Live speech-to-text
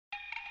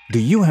Do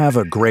you have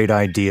a great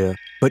idea,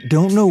 but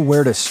don't know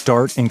where to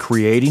start in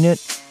creating it?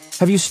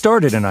 Have you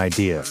started an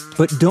idea,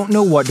 but don't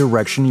know what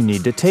direction you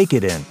need to take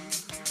it in?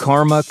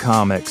 Karma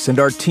Comics and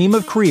our team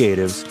of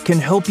creatives can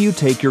help you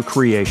take your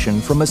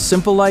creation from a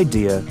simple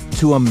idea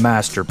to a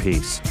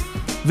masterpiece.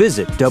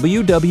 Visit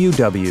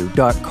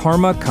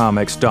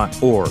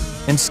www.karmacomics.org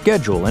and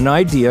schedule an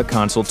idea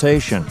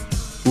consultation.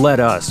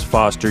 Let us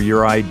foster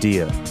your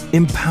idea,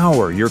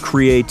 empower your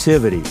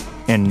creativity,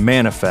 and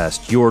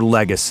manifest your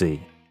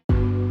legacy.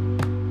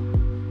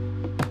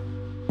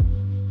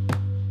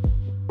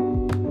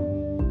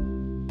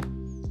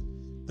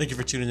 Thank you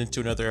for tuning in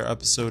to another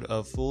episode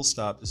of Full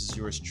Stop. This is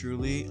yours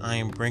truly. I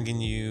am bringing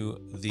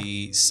you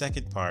the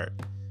second part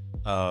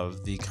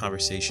of the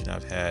conversation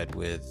I've had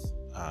with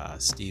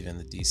Steven,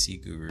 the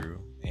DC Guru.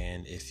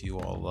 And if you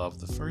all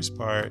love the first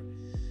part,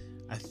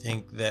 I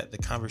think that the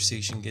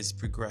conversation gets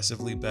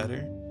progressively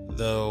better.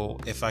 Though,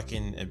 if I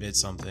can admit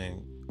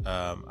something,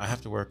 I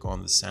have to work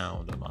on the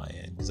sound on my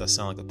end because I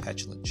sound like a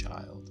petulant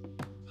child.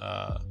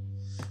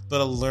 But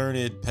a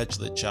learned,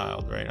 petulant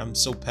child, right? I'm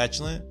so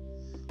petulant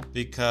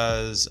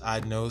because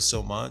I know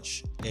so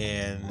much,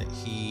 and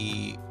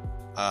he,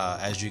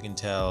 as you can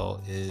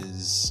tell,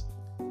 is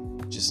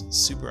just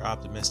super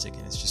optimistic,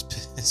 and it's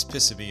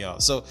pissing me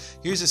off. So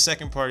here's the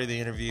second part of the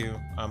interview.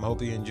 I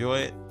hope you enjoy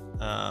it.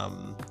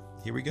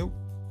 Here we go.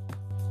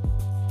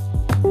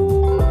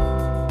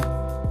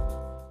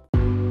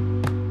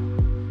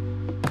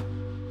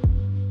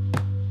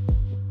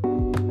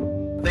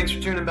 Thanks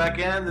for tuning back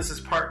in. This is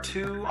part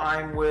 2.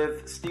 I'm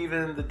with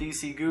Steven, the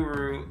DC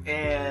Guru,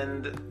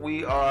 and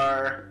we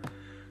are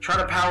trying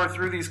to power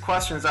through these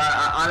questions.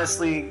 I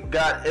honestly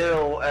got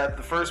ill at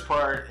the first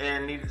part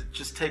and needed to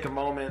just take a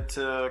moment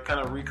to kind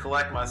of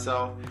recollect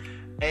myself.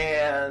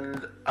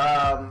 And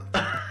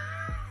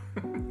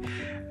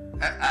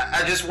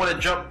I just want to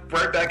jump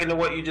right back into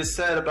what you just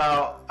said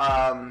about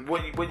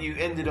what you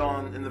ended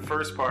on in the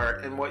first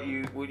part, and what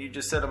you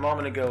just said a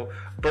moment ago.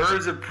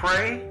 Birds of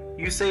Prey,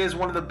 you say, is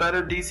one of the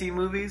better DC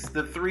movies.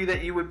 The 3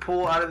 that you would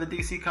pull out of the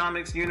DC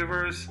Comics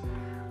universe,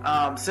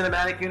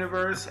 cinematic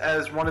universe,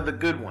 as one of the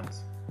good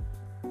ones.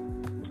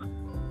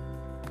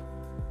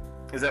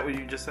 Is that what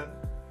you just said?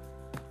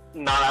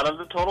 Not out of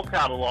the total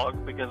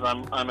catalog, because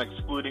I'm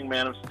excluding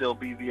Man of Steel,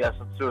 BVS,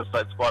 and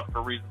Suicide Squad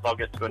for reasons I'll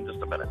get to in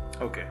just a minute.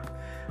 Okay.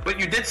 But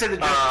you did say the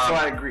Joker, so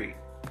I agree.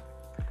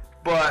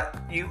 But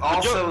you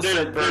also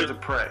said Birds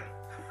of Prey.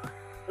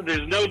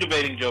 There's no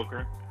debating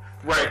Joker.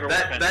 Right.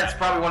 That's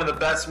probably one of the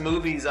best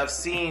movies I've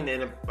seen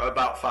in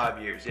about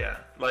 5 years, yeah.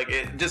 Like,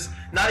 it just,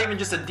 not even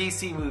just a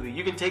DC movie.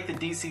 You can take the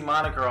DC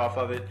moniker off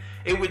of it.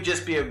 It would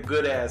just be a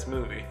good-ass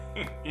movie.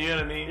 You know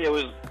what I mean? It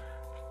was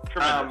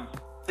tremendous.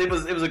 It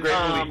was a great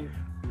movie.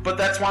 But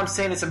that's why I'm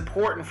saying it's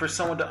important for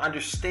someone to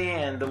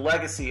understand the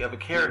legacy of a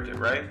character,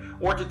 right?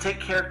 Or to take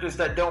characters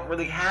that don't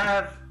really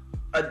have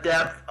a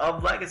depth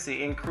of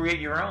legacy and create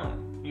your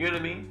own. You know what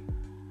I mean?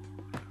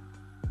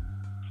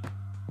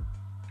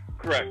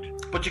 Correct.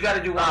 But you got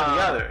to do one or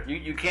the other.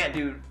 You can't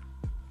do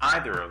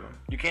either of them.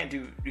 You can't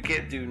do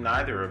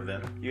neither of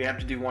them. You have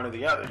to do one or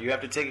the other. You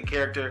have to take a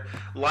character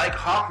like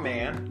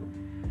Hawkman,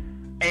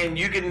 and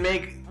you can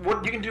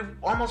do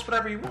almost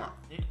whatever you want.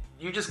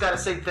 You just got to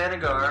say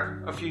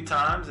Thanagar a few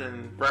times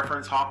and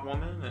reference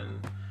Hawkwoman,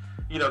 and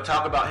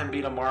talk about him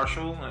being a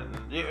marshal, and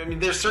I mean,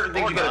 there's certain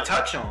things you got to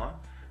touch on,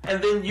 and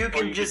then you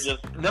can just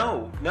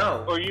no.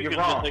 Or you're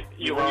wrong.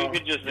 You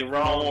could just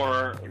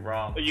ignore. You're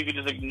wrong. Or you could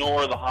just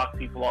ignore the Hawk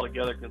people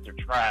altogether because they're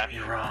trash.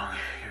 You're wrong.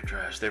 You're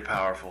trash. They're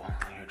powerful.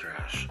 You're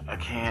trash. I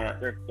can't.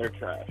 They're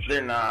trash.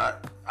 They're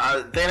not.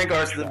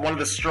 Thanagar's one of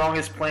the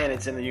strongest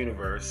planets in the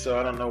universe, so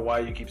I don't know why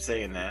you keep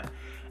saying that.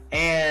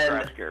 And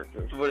trash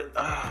characters.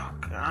 Oh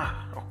God!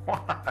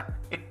 Why?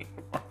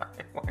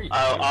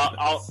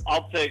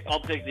 I'll take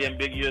the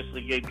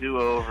ambiguously gay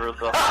duo over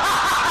the.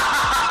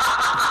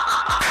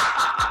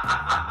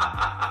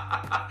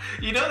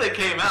 They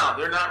came out.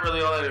 They're not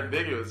really all that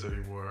ambiguous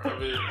anymore. I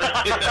mean,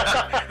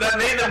 that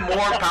made them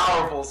more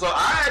powerful. So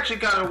I actually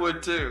kind of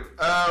would too.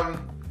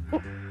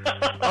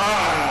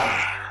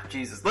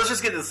 Jesus. Let's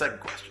just get to the second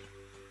question.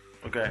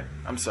 Okay.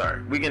 I'm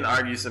sorry. We can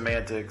argue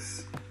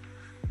semantics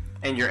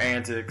and your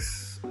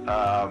antics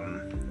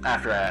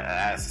after I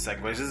ask the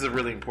second question. This is a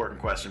really important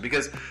question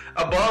because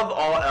above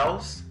all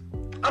else,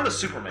 I'm a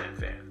Superman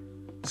fan.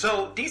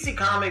 So DC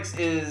Comics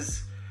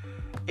is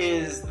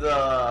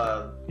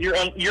the... You're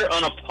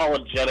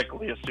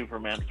unapologetically a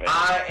Superman fan.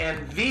 I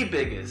am the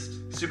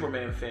biggest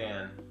Superman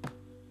fan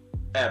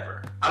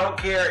ever. I don't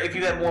care if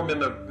you have more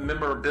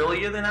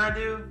memorabilia than I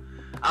do.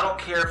 I don't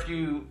care if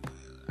you,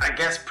 I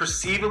guess,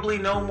 perceivably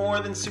know more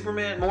about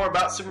Superman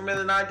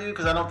than I do,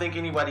 because I don't think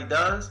anybody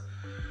does.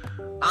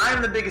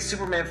 I'm the biggest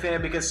Superman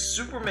fan because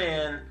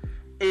Superman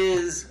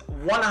is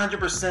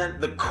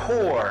 100% the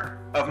core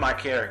of my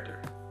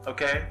character,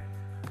 okay?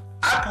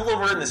 I pull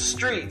over in the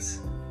streets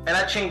and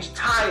I change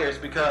tires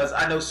because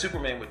I know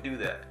Superman would do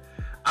that.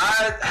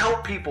 I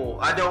help people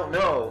I don't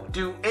know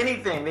do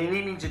anything they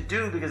need me to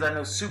do because I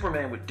know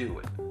Superman would do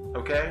it,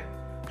 okay?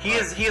 He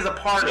is a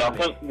part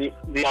of me.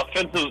 The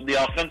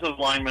offensive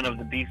lineman of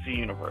the DC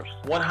universe.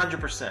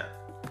 100%.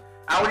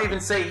 I would even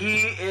say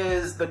he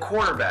is the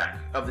quarterback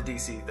of the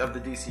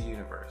DC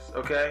universe.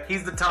 Okay,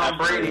 he's the Tom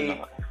Absolutely Brady.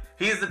 not.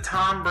 He's the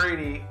Tom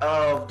Brady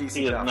of DC.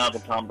 He is Comics. not the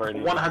Tom Brady.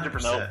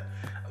 100%.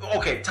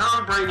 Okay,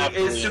 Tom Brady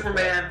Absolutely is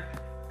Superman.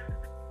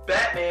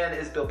 Batman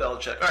is Bill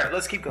Belichick. All right,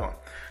 let's keep going.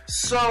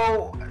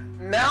 So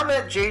now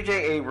that J.J.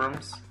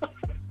 Abrams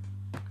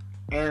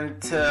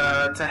and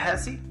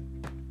Ta-Nehisi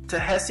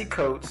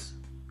Coates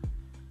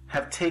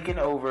have taken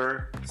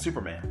over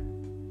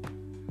Superman,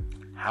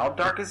 how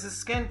dark is his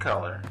skin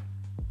color,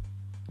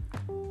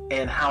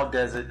 and how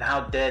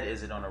dead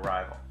is it on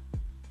arrival?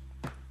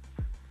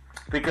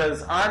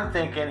 Because I'm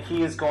thinking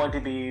he is going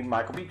to be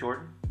Michael B.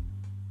 Jordan,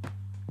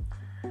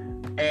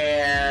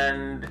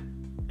 and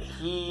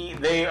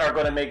they are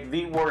going to make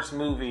the worst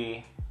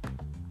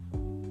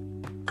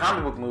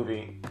comic book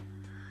movie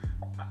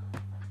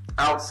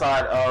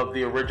outside of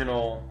the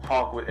original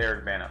Hulk with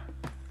Eric Bana.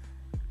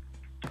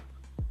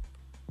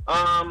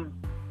 I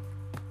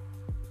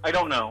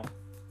don't know.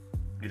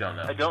 You don't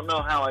know. I don't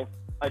know how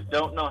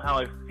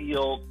I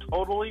feel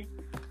totally.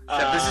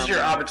 Now, this is your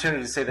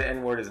opportunity to say the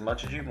N-word as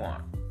much as you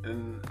want.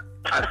 And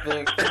I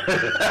think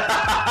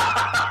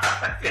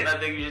I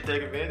think you should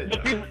take advantage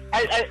of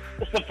it.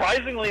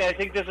 Surprisingly, I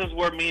think this is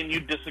where me and you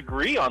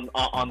disagree on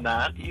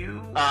that.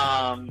 You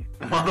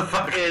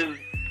Motherfucker. is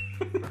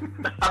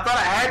I thought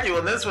I had you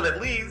on this one at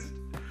least.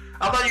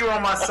 I thought you were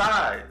on my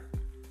side.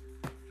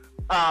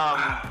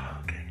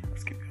 Okay,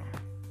 let's keep going.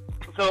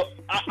 So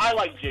I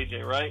like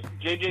JJ, right?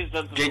 JJ's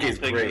done some cool JJ's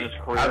things great. in his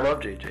career. I love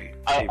JJ.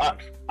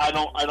 I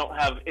don't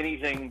have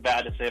anything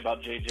bad to say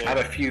about JJ. I have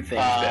a few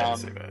things bad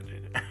to say about JJ.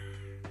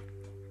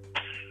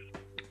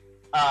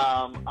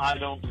 I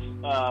don't.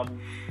 I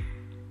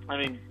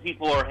mean,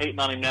 people are hating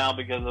on him now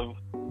because of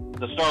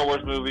the Star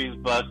Wars movies,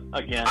 but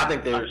again, I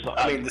think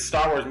the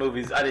Star Wars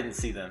movies, I didn't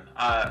see them.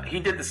 He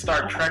did the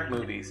Star Trek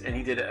movies, and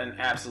he did an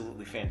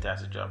absolutely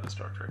fantastic job in the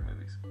Star Trek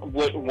movies.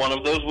 One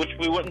of those which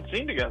we went and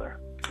seen together.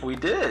 We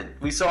did.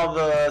 We saw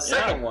the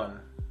second one.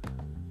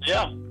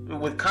 Yeah.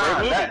 With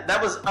Khan.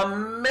 That was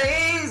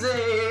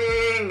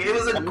amazing. It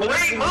was a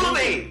great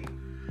movie.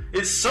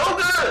 It's so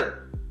good.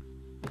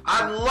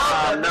 I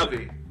love that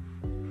movie.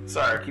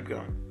 Sorry, keep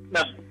going.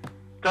 Now,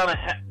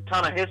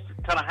 Ta-Nehisi?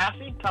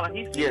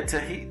 Yeah,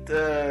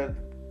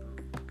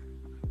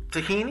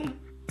 tahini?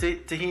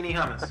 Tahini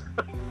hummus.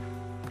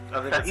 I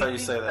think that's how you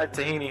say that.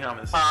 Tahini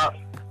hummus.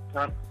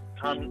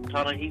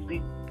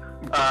 Ta-Nehisi?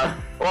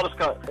 Well,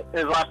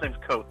 his last name's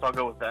Coates. I'll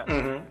go with that.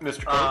 Mm-hmm.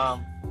 Mr.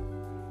 Coates.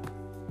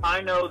 I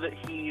know that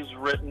he's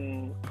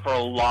written for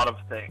a lot of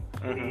things.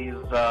 Mm-hmm. He's,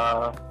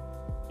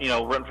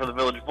 written for the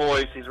Village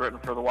Voice. He's written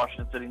for the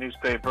Washington City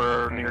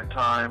newspaper, New York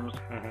Times,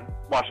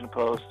 Washington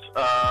Post.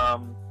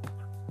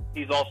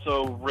 He's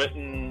also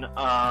written.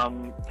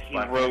 He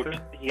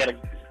had a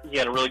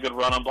really good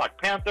run on Black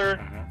Panther.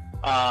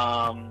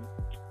 Mm-hmm.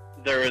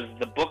 There is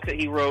the book that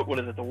he wrote. What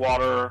is it? The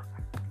Water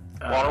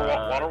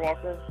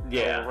Walker?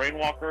 Yeah, the Rain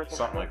Walker, or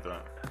something like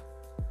that.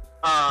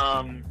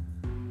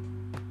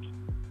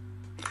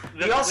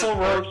 He also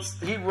wrote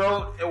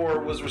or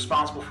was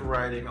responsible for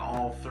writing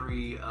all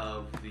three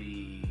of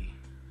the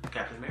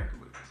Captain America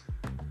movies.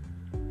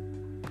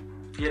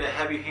 He had a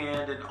heavy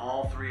hand in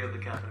all three of the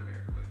Captain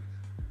America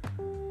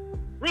movies.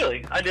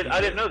 Really? I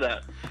didn't know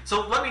that.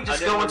 So let me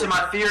just go into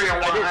my theory on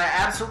why I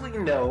absolutely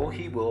know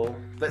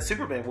that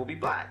Superman will be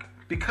black.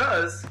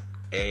 Because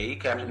A,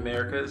 Captain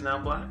America is now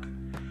black,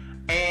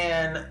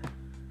 and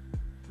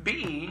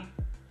B,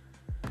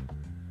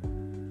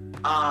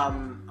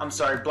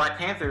 Black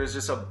Panther is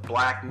just a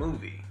black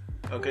movie.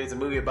 Okay, it's a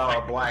movie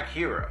about a black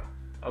hero.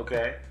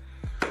 Okay.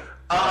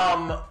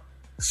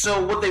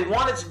 So what they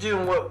wanted to do,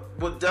 and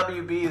what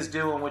WB is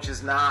doing, which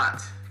is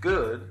not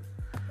good,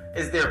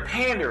 is they're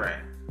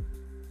pandering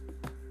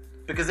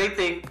because they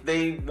think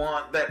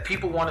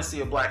people want to see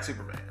a black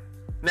Superman.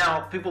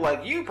 Now, people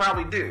like you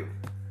probably do.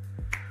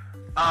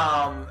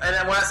 And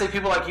then when I say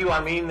people like you,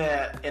 I mean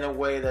that in a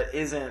way that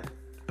isn't,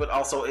 but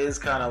also is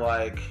kind of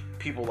like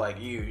people like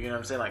you. You know what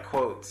I'm saying? Like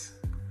quotes.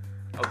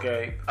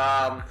 Okay?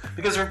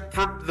 Because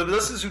for the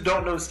listeners who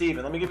don't know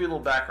Steven, let me give you a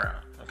little background.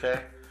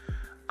 Okay?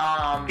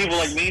 People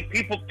like me,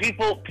 people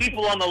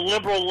on the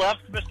liberal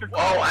left, Mr.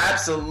 Oh,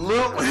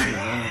 absolutely.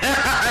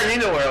 You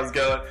know where I was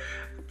going.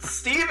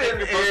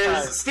 Steven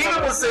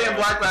was saying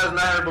Black Lives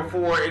Matter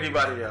before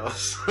anybody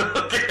else.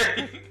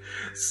 Okay?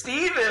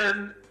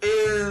 Steven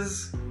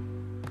is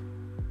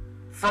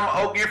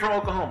you're from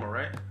Oklahoma,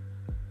 right?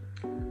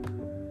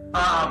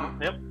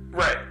 Yep.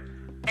 Right.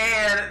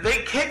 And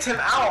they kicked him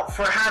out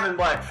for having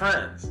black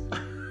friends.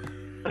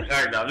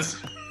 Alright, no,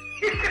 just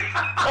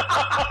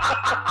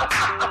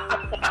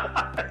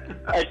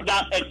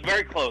It's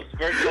very close.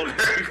 Very close.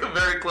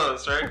 Very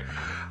close, right?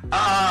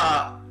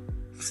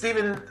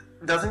 Steven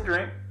doesn't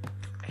drink.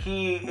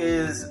 He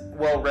is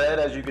well read,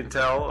 as you can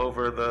tell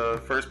over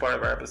the first part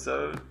of our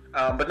episode,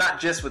 but not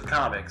just with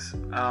comics.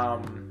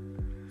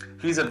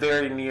 He's a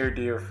very near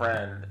dear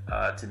friend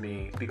to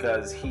me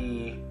because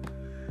he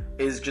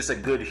is just a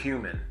good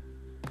human.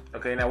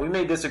 Okay, now we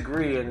may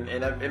disagree, and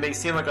it may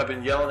seem like I've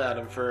been yelling at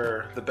him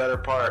for the better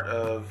part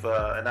of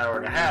an hour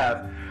and a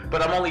half,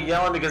 but I'm only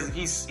yelling because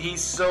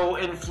he's so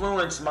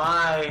influenced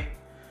my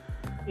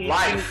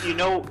life. You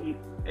know,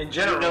 in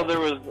general. You know, there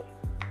was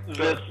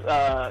this.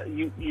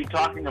 You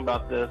talking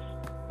about this.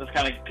 This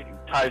kind of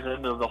ties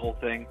into the whole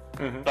thing.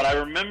 Mm-hmm. But I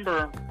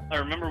remember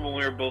when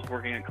we were both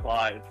working at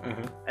Clyde,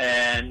 Mm-hmm.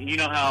 and you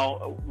know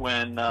how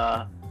when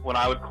I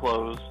would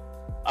close,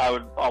 I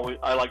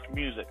liked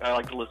music. I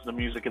like to listen to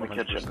music in the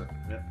kitchen.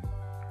 Yeah.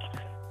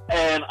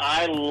 And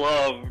I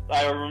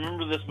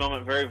remember this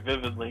moment very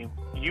vividly.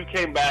 You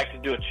came back to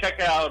do a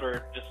checkout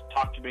or just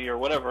talk to me or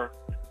whatever,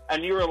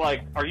 and you were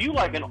like, "Are you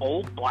like an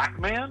old black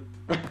man?"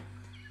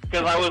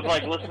 Because I was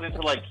like listening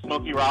to like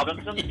Smokey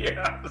Robinson.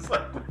 Yeah,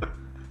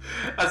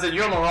 I said,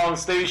 "You're on the wrong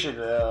station,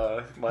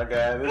 my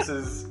guy. This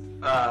is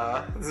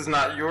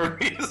not your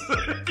music."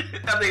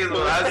 I think is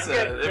what I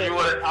said. If you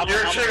want,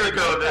 you're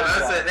sugarcoating it.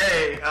 I said,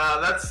 "Hey,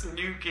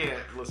 you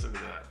can't listen to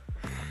that."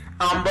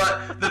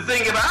 But the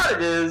thing about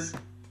it is,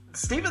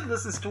 Steven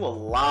listens to a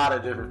lot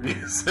of different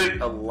music,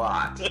 a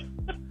lot,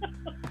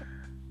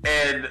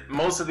 and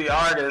most of the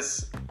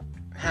artists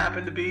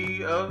happen to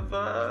be of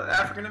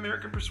African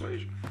American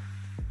persuasion.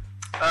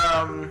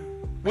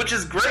 Which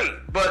is great,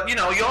 but you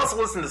also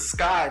listen to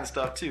ska and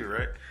stuff too,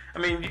 right? I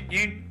mean,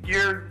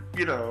 you're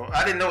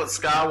I didn't know what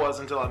ska was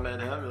until I met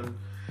him,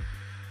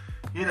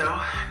 and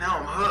now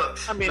I'm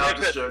hooked. I mean, no, I'm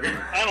just joking.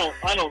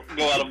 I don't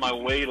go out of my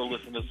way to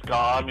listen to ska.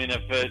 I mean,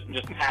 if it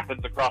just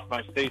happens across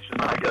my station,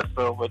 I guess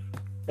so. But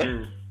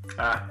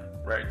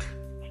right.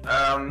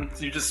 So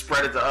you just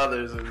spread it to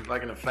others and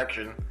like an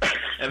affection,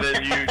 and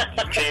then you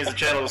change the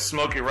channel to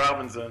Smokey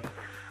Robinson.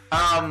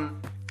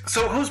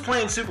 So who's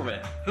playing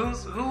Superman?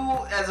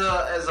 Who as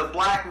a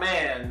black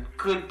man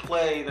could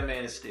play the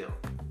Man of Steel?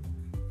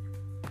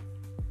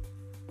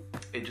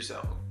 Idris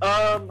Elba.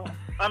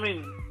 I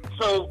mean,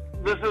 so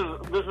this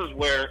is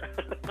where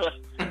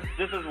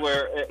this is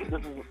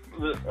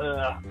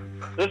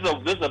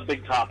a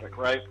big topic,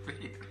 right?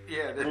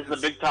 Yeah, this is a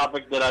big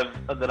topic that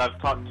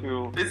I've talked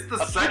to. It's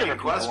the second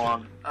question.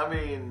 On. I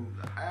mean,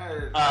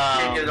 I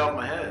can't get it off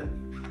my head.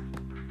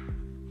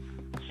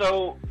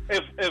 So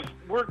if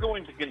we're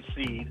going to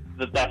concede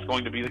that that's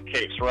going to be the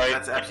case, right?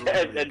 That's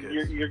absolutely and the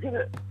case.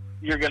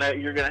 you're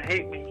gonna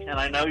hate me, and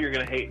I know you're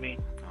gonna hate me.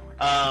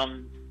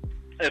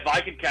 If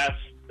I could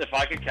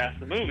cast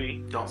the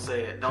movie, don't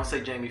say it. Don't say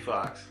Jamie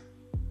Foxx.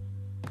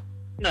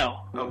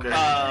 No. Okay.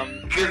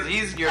 Because he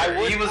was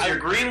your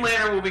Green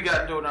Lantern when we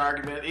got into an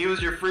argument. He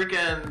was your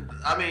freaking.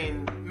 I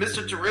mean,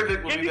 Mr.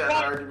 Terrific when we got in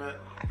an argument.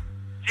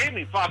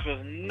 Jamie Foxx was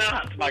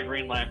not my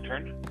Green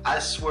Lantern. I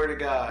swear to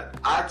God,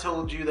 I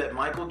told you that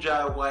Michael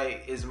Jai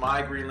White is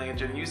my Green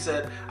Lantern. You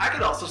said I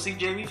could also see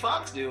Jamie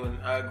Foxx doing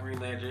Green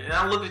Lantern, and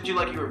I looked at you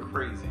like you were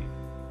crazy.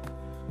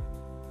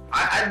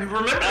 I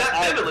remember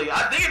that vividly.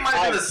 I think it might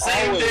have been the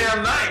same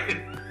damn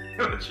night.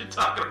 What you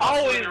talking about?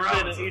 Always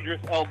been an Idris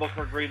Elba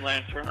for Green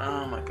Lantern.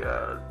 Oh my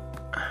God.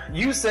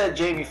 You said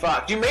Jamie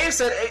Foxx. You may have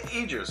said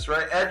Idris,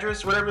 right?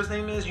 Idris, whatever his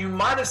name is. You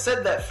might have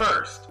said that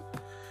first.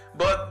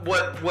 But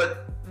what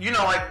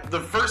like the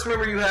first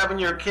memory you have when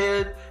you're a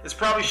kid is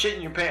probably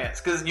shitting your pants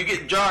because you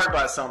get jarred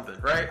by something,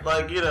 right?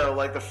 Like,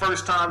 like the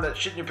first time that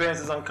shitting your pants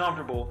is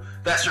uncomfortable,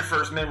 that's your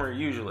first memory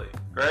usually,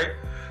 right?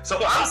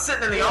 So I'm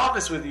sitting in the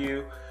office with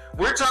you.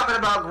 We're talking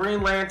about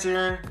Green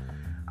Lantern.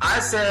 I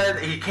said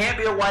he can't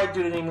be a white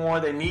dude anymore.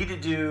 They need to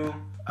do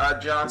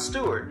Jon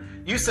Stewart.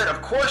 You said,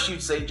 of course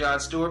you'd say Jon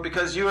Stewart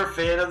because you're a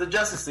fan of the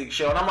Justice League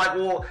show. And I'm like,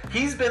 well,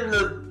 he's been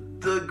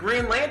the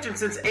Green Lantern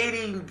since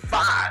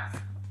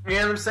 85. You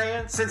know what I'm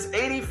saying? Since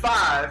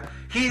 85,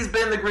 he's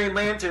been the Green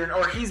Lantern,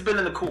 or he's been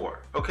in the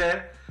Corps,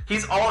 okay?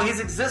 He's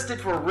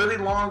existed for a really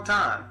long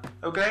time,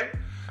 okay?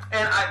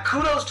 And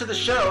kudos to the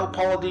show,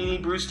 Paul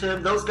Dini, Bruce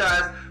Timm, those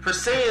guys, for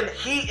saying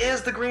he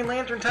is the Green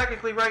Lantern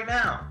technically right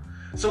now.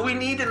 So we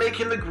need to make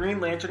him the Green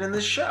Lantern in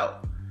this show.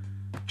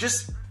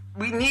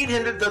 We need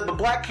him the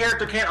black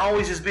character can't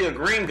always just be a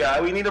green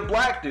guy. We need a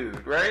black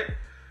dude, right?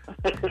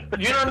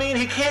 You know what I mean?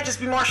 He can't just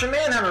be Martian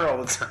Manhunter all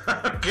the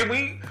time. Can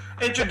we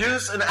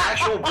introduce an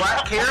actual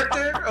black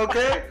character?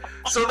 Okay?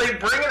 So they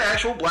bring an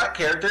actual black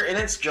character, and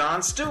it's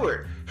Jon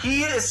Stewart.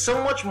 He is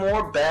so much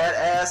more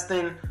badass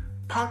than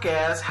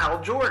punk-ass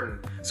Hal Jordan.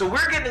 So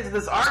we're getting into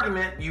this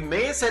argument. You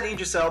may have said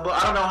Idris Elba.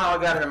 I don't know how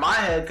I got it in my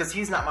head, because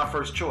he's not my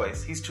first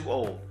choice. He's too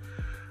old.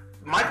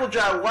 Michael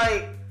Jai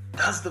White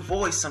does the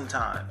voice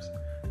sometimes.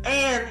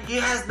 And he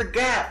has the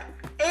gap.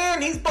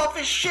 And he's buff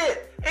as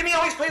shit. And he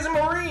always plays a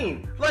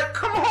Marine. Like,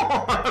 come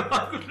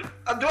on. Do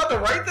I have to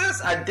write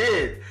this? I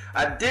did.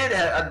 I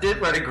did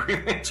write a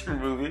Green Lantern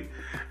movie.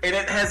 And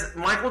it has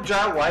Michael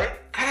Jai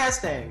White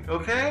casting,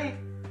 okay?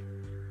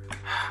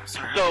 I'm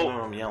sorry. So,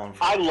 I'm yelling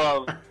for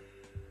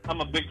I'm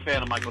a big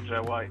fan of Michael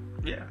Jai White.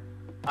 Yeah.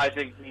 I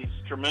think he's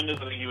tremendous.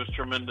 I think he was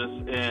tremendous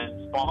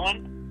in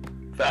Spawn.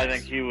 Facts. I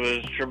think he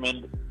was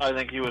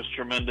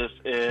tremendous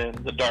in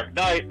The Dark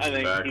Knight. I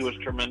think Facts. he was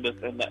tremendous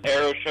in The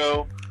Arrow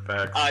Show.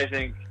 Facts. I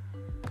think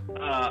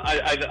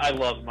I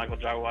love Michael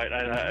Jai White.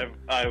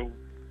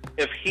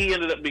 If he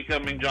ended up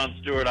becoming Jon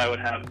Stewart, I would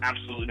have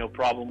absolutely no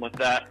problem with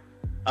that.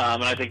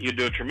 And I think he'd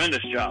do a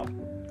tremendous job.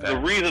 The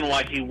reason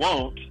why he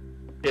won't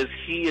is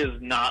he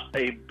is not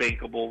a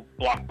bankable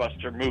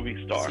blockbuster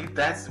movie star. See,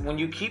 that's when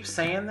you keep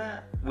saying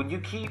that, when you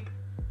keep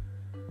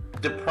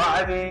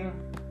depriving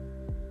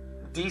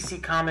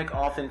DC comic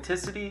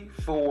authenticity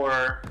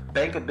for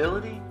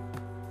bankability,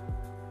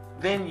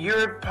 then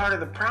you're part of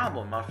the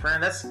problem, my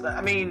friend. That's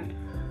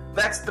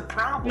the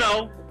problem.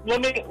 No,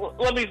 let me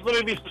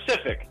be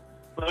specific.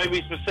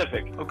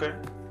 Okay.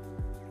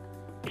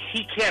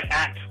 He can't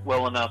act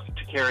well enough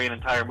to carry an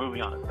entire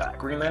movie on his back.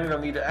 Green Lantern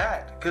don't need to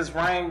act because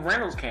Ryan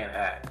Reynolds can't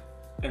act,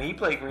 and he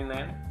played Green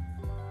Lantern.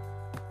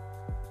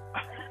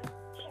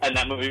 And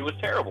that movie was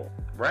terrible.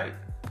 Right.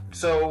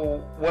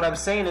 So what I'm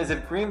saying is,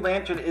 if Green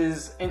Lantern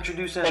is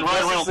introduced in a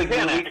Justice League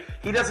movie,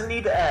 he doesn't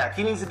need to act.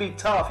 He needs to be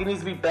tough. He needs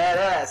to be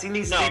badass. He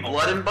needs to be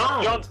blood and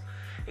bones.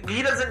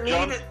 He doesn't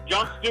need it.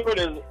 Jon Stewart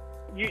is.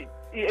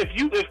 If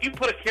you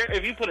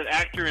put an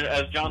actor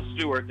as Jon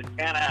Stewart that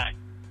can't act,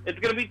 it's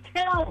going to be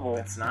terrible.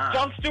 It's not.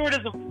 Jon Stewart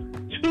is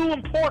too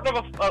important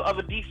of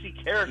a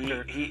DC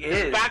character. He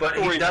is, but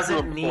he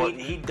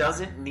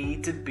doesn't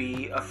need to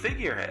be a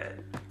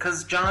figurehead.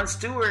 Because Jon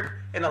Stewart,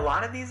 in a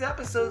lot of these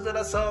episodes that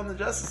I saw on the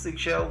Justice League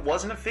show,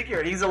 wasn't a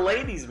figurehead. He's a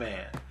ladies'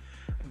 man.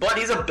 But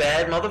he's a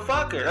bad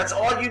motherfucker. That's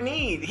all you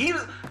need.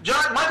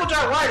 Michael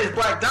Jai White is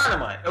Black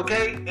Dynamite,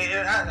 okay?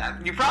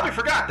 You probably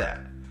forgot that.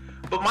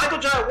 But Michael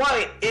Jai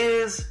White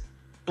is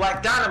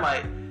Black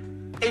Dynamite.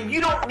 And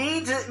you don't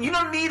need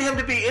him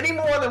to be any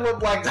more than what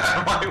Black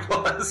Dynamite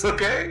was,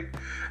 okay?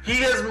 He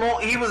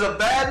was a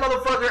bad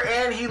motherfucker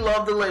and he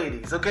loved the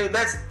ladies, okay?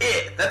 That's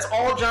it. That's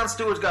all Jon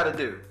Stewart's got to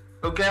do,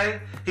 okay?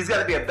 He's got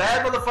to be a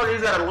bad motherfucker.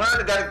 He's got to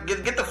learn, got to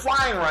get the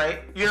flying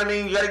right. You know what I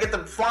mean? You got to get the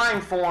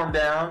flying form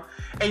down.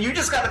 And you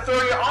just got to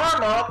throw your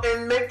arm up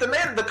and make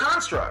the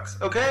constructs,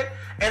 okay?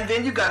 And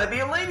then you got to be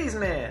a ladies'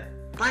 man.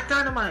 Black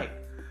Dynamite.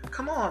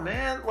 Come on,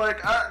 man.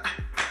 Like,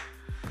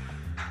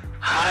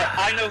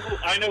 I know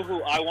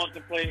who I want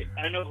to play.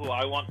 I know who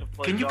I want to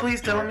play. Can you Jon please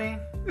Stewart. tell me?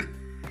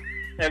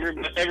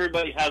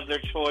 Everybody has their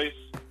choice.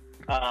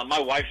 My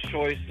wife's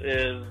choice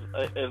is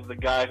the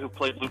guy who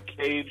played Luke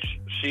Cage.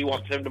 She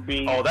wants him to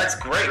be. Oh, that's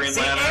great. Green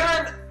See,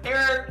 Lantern.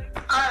 Aaron,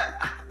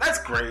 that's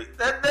great.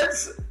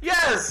 That's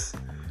yes.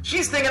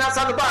 She's thinking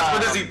outside the box.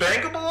 But is he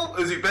bankable?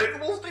 Is he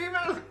bankable,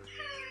 Steven?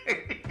 Is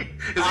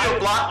he a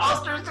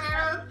blockbuster,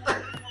 Steven?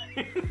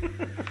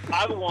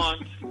 I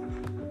want.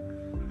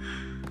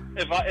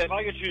 If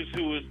I could choose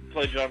who would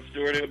play Jon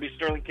Stewart, it would be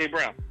Sterling K.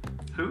 Brown.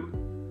 Who?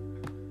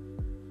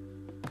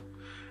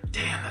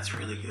 Damn, that's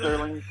really good.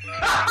 Sterling.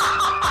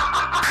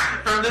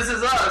 From This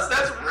Is Us.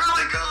 That's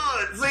really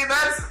good. See,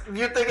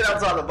 you're thinking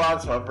outside the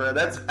box, my friend.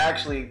 That's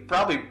actually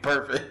probably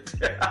perfect.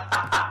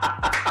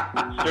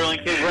 Sterling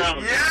K.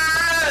 Brown.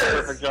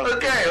 Yes.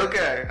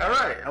 Okay. All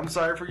right. I'm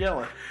sorry for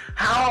yelling.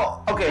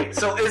 Okay,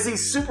 so is he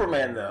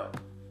Superman though?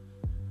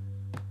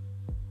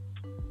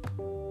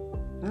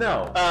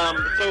 No.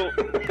 So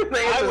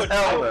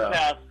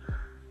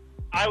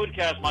I would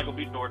cast Michael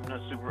B. Jordan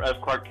as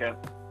Clark Kent.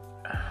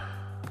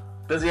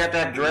 Does he have to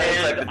have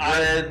dreads, like the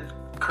dread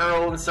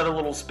curl instead of a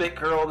little spit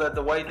curl that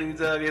the white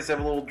dudes have? He has to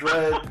have a little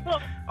dread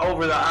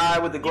over the eye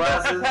with the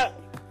glasses.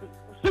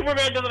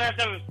 Superman doesn't have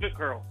to have a spit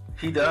curl.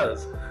 He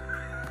does.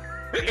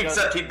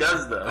 Except he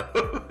does, though.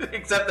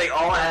 Except they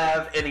all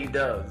have, and he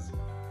does.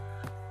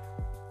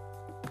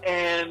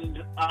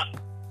 And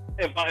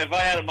if I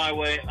had it my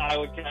way, I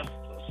would cast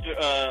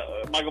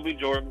Michael B.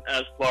 Jordan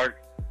as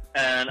Clark,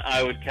 and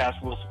I would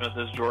cast Will Smith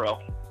as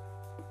Jor-El.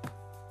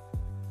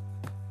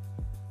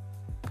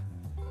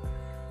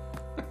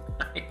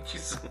 I hate you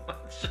so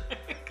much.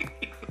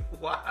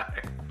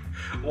 Why?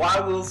 Why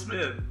Will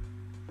Smith?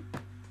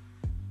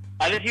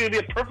 I think he would be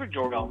a perfect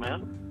Jor-El,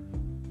 man.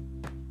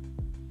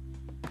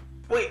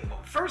 Wait,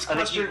 first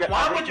question.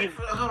 Why would you?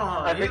 Hold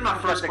on. Here's my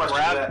first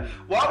question.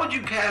 Why would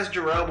you cast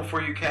Jor-El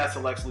before you cast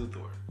Lex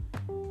Luthor?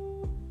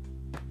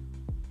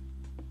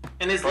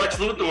 And is Lex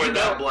Luthor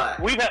not black?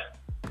 We've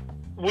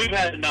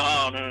had no.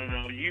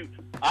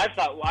 I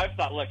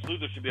thought Lex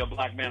Luthor should be a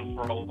black man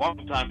for a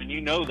long time, and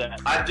you know that.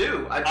 I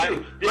do. Have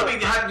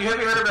you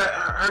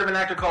heard of an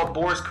actor called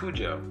Boris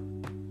Cujo?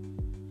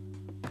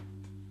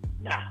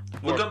 Nah.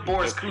 Look up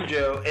Boris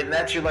Cujo, and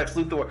that's your Lex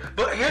Luthor.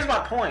 But here's my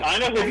point. I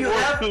know who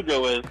Boris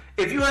Cujo is.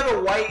 If you have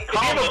a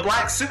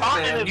black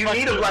Superman, you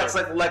need a black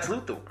Lex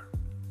Luthor.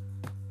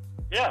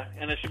 Yeah,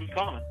 and it should be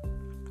Common.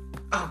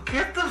 Oh,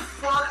 get the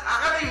fuck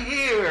out of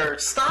here!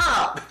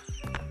 Stop!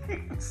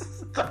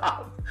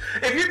 Stop!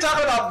 If you're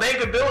talking about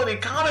bankability,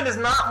 Common is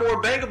not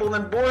more bankable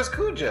than Boris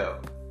Cujo.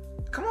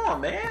 Come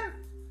on, man.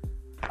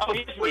 Oh,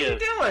 yes, what are you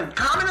doing?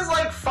 Common is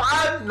like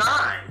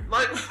 5'9".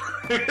 Like,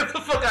 get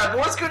the fuck out.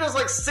 Boris Cujo is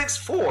like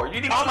 6'4".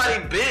 You need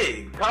somebody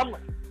big.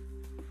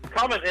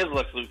 Common is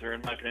Lex Luthor,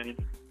 in my opinion.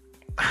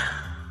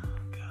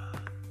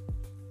 God.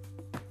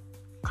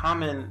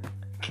 Common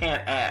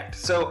can't act.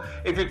 So,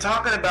 if you're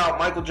talking about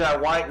Michael Jai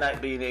White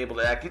not being able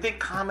to act, do you think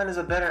Common is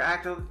a better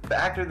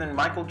actor than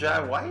Michael Jai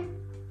White?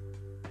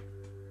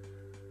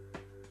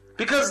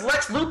 Because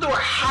Lex Luthor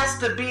has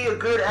to be a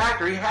good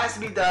actor. He has to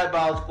be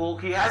diabolical.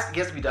 He has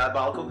to be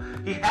diabolical.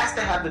 He has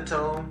to have the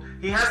tone.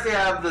 He has to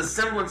have the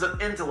semblance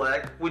of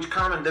intellect, which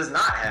Common does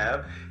not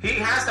have. He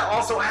has to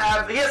also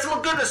have... He has to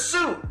look good in a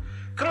suit.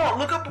 Come on,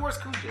 look up Boris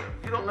Cujo.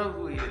 You don't know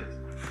who he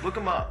is. Look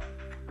him up.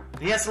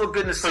 He has to look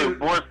good in a suit.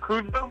 Boris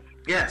Cujo?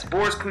 Yes,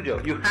 Boris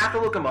Cujo. You have to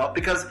look him up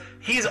because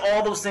he's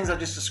all those things I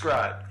just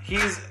described. He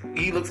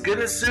looks good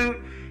in a suit.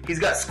 He's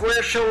got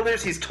square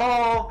shoulders. He's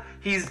tall.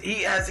 He's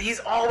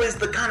always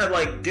the kind of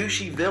like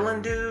douchey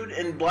villain dude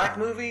in black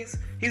movies.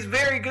 He's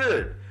very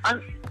good.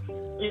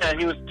 Yeah,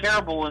 he was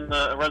terrible in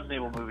the Resident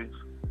Evil movies.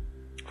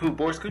 Who,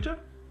 Boris Cujo?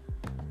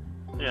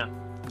 Yeah.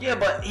 Yeah,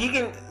 but he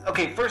can...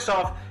 Okay, first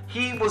off,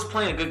 he was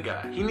playing a good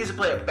guy. He needs to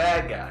play a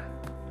bad guy.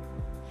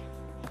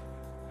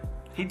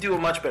 He'd do a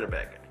much better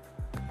bad guy.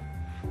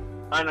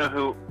 I know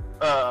who.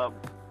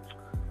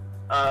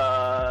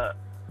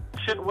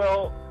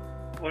 Chitwell.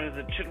 What is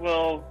it?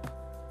 Chitwell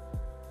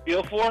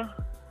Ejiofor?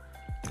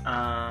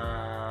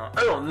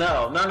 Oh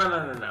no.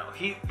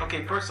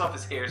 Okay. First off,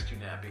 his hair is too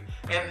nappy,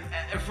 and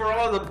for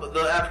all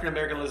the African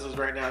American listeners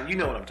right now, you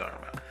know what I'm talking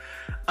about.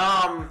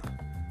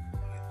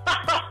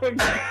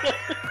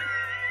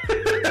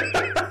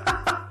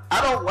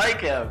 I don't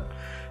like him.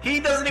 He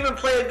doesn't even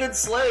play a good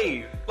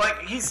slave.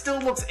 Like, he still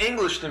looks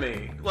English to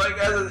me. Like,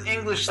 as an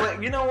English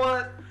slave. You know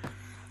what?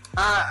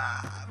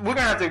 We're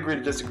gonna have to agree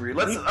to disagree.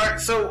 Alright,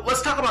 so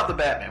let's talk about the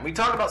Batman. We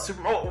talked about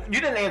Superman. Oh, you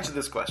didn't answer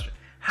this question.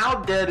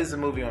 How dead is the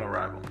movie on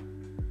arrival?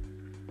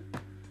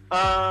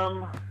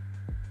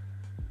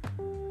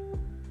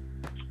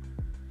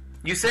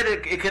 You said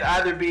it could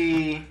either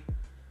be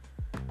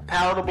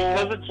palatable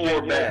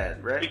or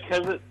bad, right?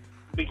 Because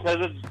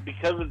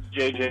it's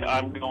JJ,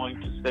 I'm going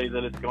to say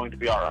that it's going to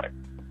be alright.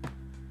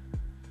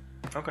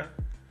 Okay.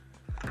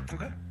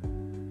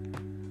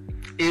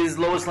 Is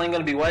Lois Lane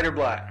going to be white or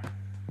black?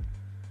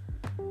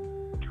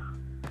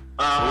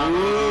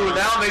 Ooh,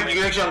 now it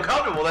makes you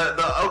uncomfortable. That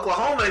the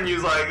Oklahoman,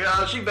 you's like,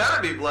 she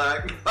better be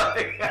black.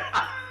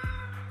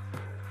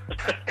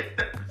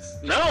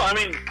 No, I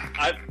mean,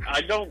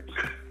 I don't.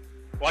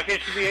 Why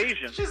can't she be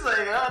Asian? She's like,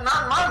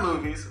 not in my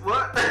movies.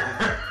 What?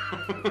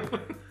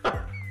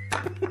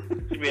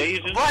 She be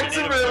Asian. Black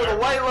Superman with a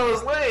white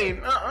Lois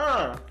Lane.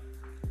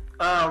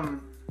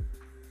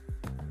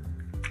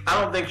 I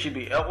don't think she'd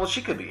be. Well,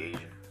 she could be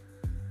Asian.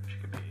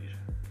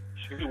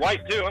 She could be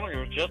white too. I don't give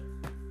a shit.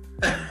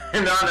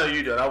 No, I know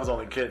you don't. I was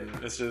only kidding.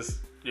 It's just,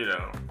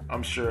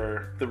 I'm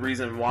sure the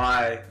reason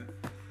why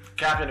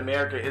Captain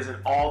America isn't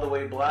all the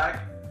way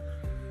black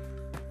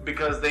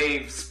because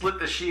they've split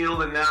the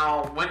shield and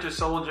now Winter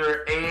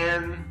Soldier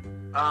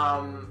and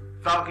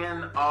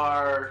Falcon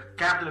are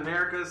Captain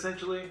America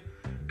essentially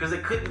because they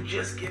couldn't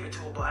just give it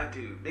to a black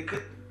dude. They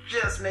couldn't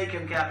just make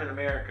him Captain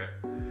America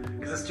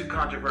because it's too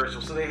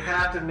controversial. So they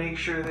have to make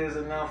sure there's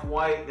enough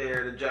white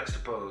there to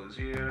juxtapose.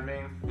 You know what I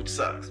mean? Which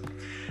sucks.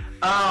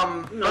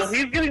 No,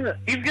 he's getting the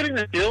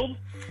shield.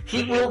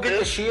 He will get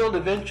the shield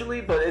eventually,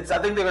 but I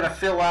think they're going to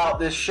fill out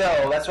this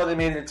show. That's why they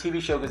made it a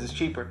TV show, because it's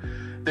cheaper.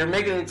 They're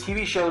making a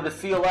TV show to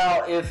feel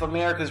out if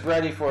America's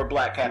ready for a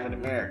black Captain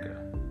America.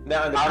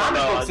 Now, in the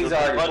comic books, he's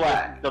already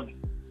black. The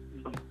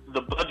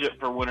budget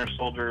for Winter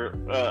Soldier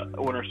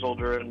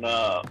and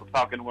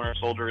Falcon Winter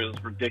Soldier is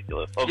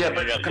ridiculous. Okay, yeah,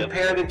 but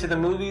comparative to the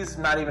movies,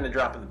 not even a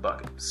drop in the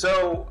bucket.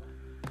 So,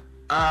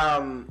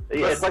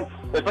 it's like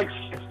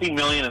 $60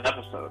 million an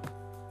episode.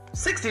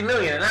 60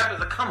 million an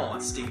episode? Come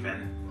on,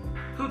 Stephen.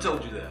 Who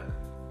told you that?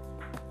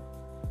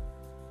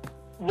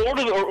 Lord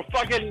of the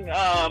fucking.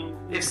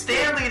 If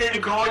Stanley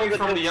didn't call you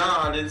from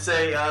beyond and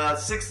say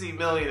 60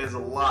 million is a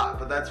lot,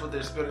 but that's what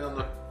they're spending on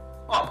the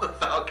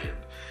Falcon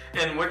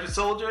and Winter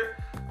Soldier,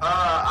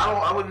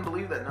 I wouldn't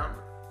believe that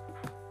number.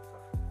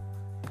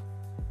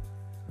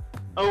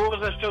 Oh, what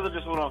was that show that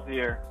just went off the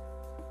air?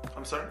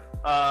 I'm sorry.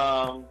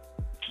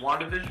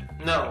 WandaVision?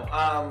 No.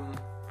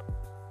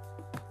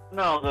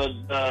 No,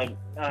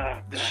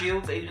 the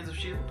Shield, Agents of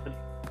Shield.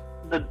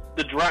 The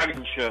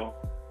Dragon Show.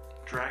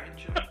 Dragon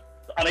Show.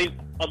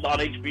 on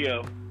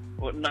HBO.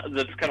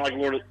 That's kind of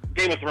like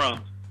Game of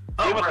Thrones.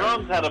 Game of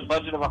Thrones had a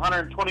budget of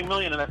 $120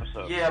 million an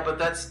episode. Yeah, but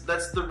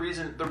that's the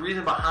reason. The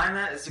reason behind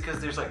that is because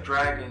there's like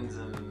dragons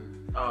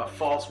and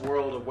false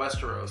world of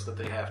Westeros that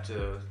they have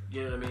to.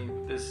 You know what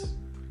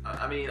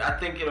I mean? I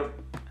think it'll.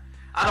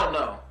 I don't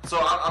know. So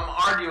I'm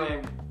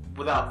arguing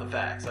without the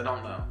facts. I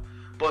don't know.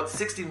 But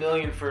 60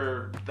 million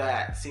for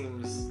that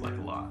seems like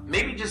a lot.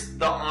 Maybe just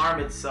the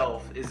arm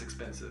itself is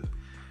expensive.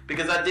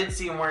 Because I did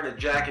see him wearing a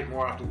jacket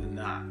more often than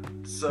not.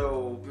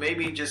 So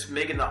maybe just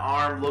making the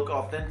arm look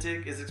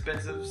authentic is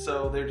expensive.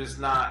 So they're just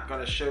not going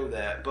to show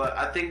that. But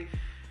I think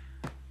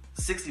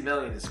 60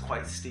 million is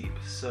quite steep.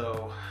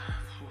 So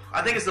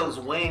I think it's those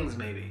wings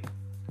maybe.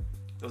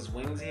 Those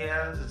wings he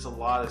has. It's a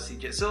lot of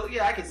CGI. So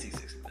yeah, I can see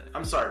 60 million.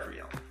 I'm sorry for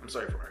yelling. I'm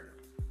sorry for arguing.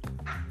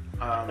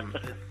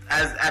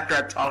 After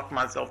I talked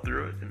myself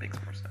through it, it makes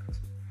more sense.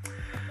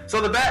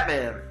 So the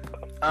Batman,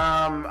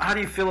 how do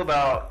you feel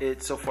about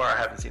it so far? I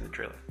haven't seen the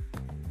trailer.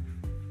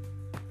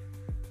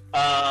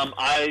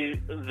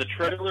 The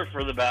trailer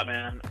for the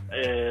Batman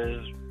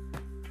is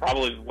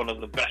probably one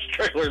of the best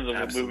trailers of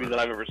a movie that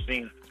I've ever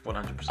seen.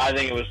 100%. I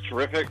think it was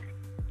terrific.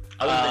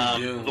 Other than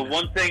Dune. The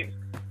one thing...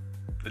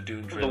 The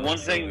Dune trailer. The one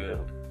thing...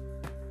 So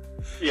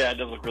yeah, it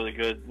does look really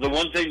good. The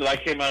one thing that I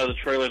came out of the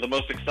trailer the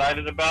most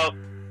excited about,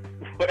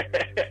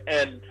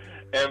 and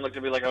Aaron looked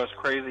at me like I was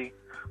crazy,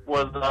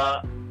 was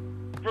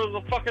for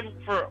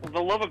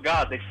the love of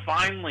God, they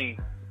finally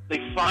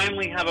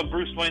have a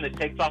Bruce Wayne that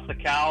takes off the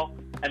cowl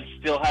and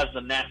still has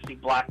the nasty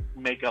black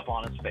makeup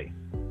on his face.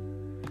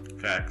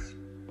 Facts.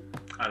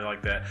 I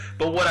like that.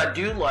 But what I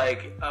do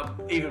like,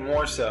 even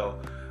more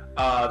so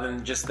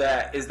than just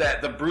that, is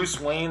that the Bruce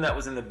Wayne that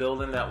was in the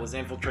building that was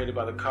infiltrated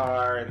by the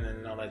car and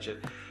then all that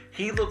shit,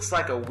 he looks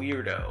like a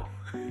weirdo.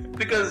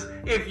 Because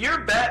if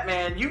you're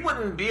Batman, you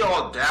wouldn't be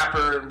all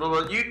dapper and blah,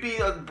 blah. You'd be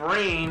a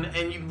brain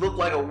and you look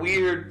like a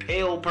weird,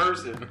 pale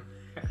person.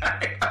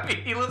 I mean,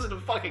 he lives in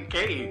a fucking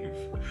cave.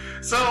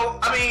 So,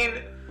 I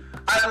mean,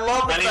 I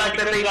love the fact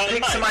that they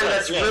pick somebody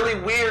that's really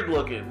weird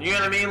looking. You know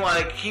what I mean?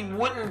 Like, he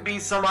wouldn't be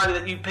somebody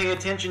that you'd pay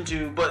attention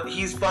to, but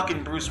he's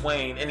fucking Bruce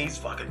Wayne and he's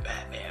fucking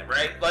Batman,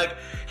 right? Like,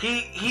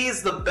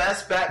 he's the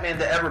best Batman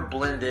to ever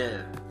blend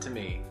in to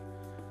me.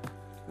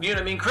 You know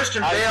what I mean?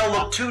 Christian Bale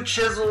looked too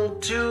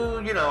chiseled,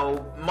 too,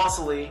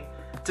 muscly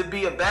to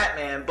be a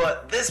Batman,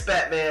 but this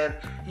Batman,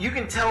 you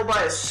can tell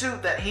by his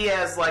suit that he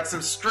has, like,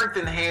 some strength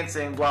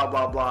enhancing blah,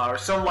 blah, blah, or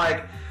some,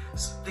 like,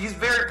 he's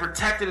very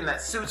protected in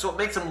that suit, so it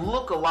makes him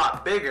look a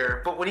lot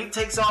bigger, but when he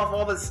takes off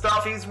all this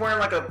stuff, he's wearing,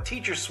 like, a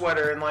teacher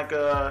sweater and, like, you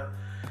know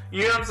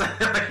what I'm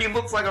saying? Like, he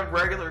looks like a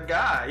regular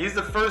guy. He's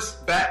the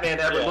first Batman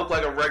to ever look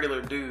like a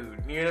regular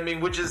dude, you know what I mean?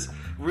 Which is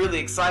really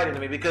exciting to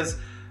me, because,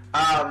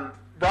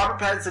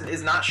 Robert Pattinson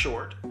is not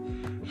short.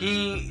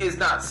 He is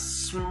not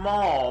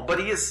small,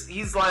 but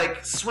he's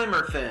like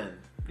swimmer thin.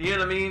 You know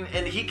what I mean?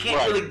 And he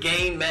can't really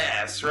gain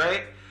mass,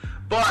 right?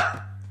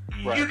 But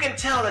you can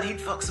tell that he'd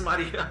fuck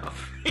somebody up.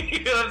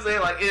 You know what I'm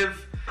saying? Like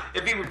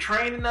if he were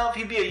trained enough,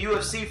 he'd be a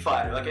UFC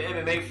fighter, like an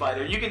MMA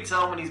fighter. You can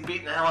tell when he's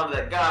beating the hell out of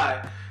that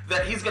guy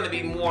that he's going to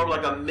be more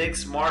like a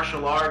mixed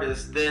martial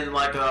artist than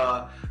like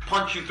a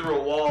punch you through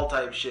a wall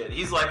type shit.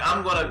 He's like,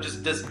 I'm going to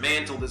just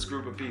dismantle this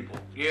group of people.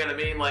 You know what I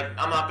mean? Like,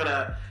 I'm not going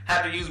to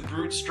have to use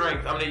brute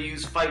strength. I'm going to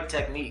use fight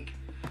technique,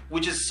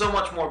 which is so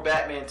much more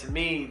Batman to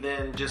me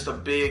than just a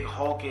big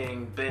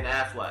hulking Ben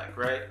Affleck,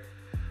 right?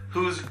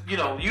 Who's,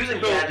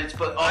 using gadgets,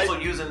 but also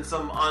using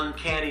some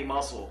uncanny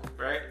muscle,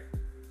 right?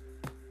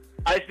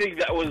 I think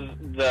that was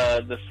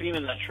the scene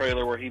in that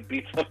trailer where he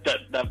beats up that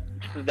thug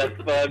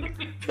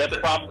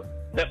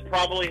that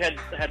probably had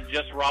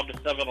just robbed a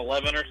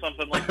 7-Eleven or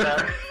something like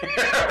that.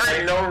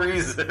 For no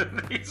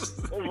reason.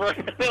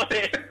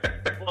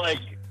 like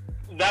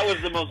that was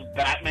the most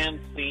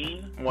Batman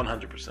scene.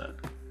 100%.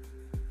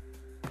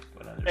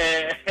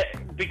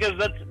 Because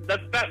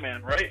that's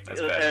Batman, right?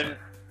 That's Batman. And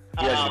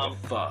he doesn't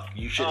give a fuck.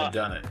 You shouldn't have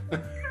done it.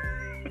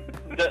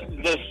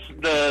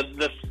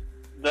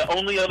 The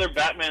only other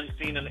Batman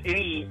scene in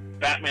any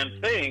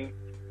Batman thing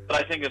that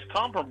I think is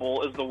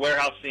comparable is the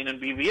warehouse scene in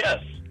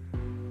BVS,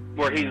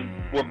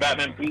 where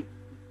Batman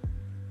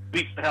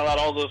beats the hell out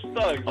of all those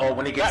thugs. Oh,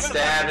 when he gets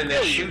stabbed and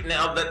they're shooting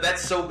out,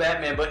 that's so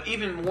Batman. But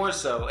even more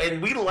so,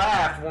 and we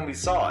laughed when we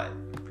saw it.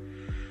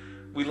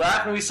 We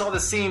laughed when we saw the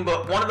scene,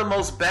 but one of the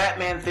most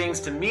Batman things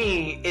to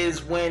me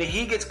is when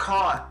he gets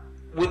caught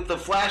with the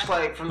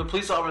flashlight from the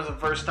police officer the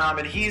first time,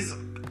 and he's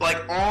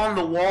like on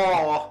the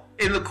wall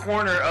in the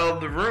corner of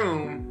the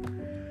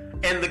room,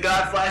 and the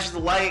guy flashes the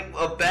light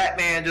of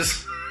Batman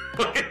just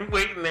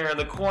waiting there in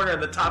the corner, in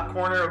the top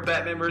corner of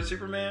Batman vs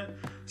Superman.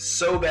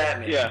 So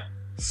Batman. Yeah.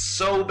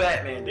 So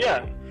Batman.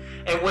 Yeah.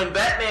 And when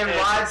Batman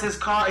rides his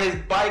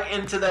bike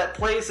into that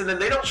place, and then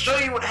they don't show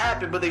you what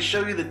happened, but they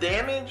show you the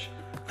damage,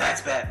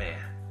 that's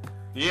Batman.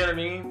 You know what I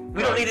mean?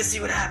 We don't need to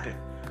see what happened.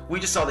 We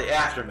just saw the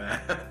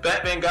aftermath.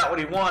 Batman got what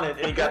he wanted,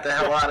 and he got the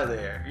hell out of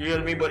there. You know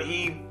what I mean? But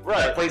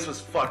that place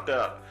was fucked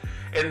up.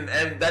 And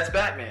that's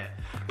Batman.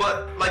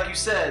 But, like you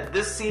said,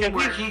 this scene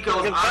where he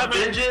goes on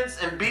vengeance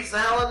and beats the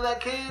hell out of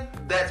that kid,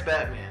 that's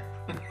Batman.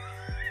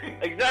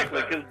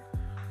 Exactly, because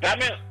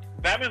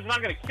Batman's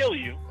not going to kill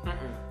you,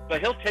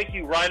 but he'll take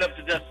you right up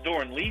to death's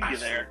door and leave you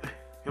there.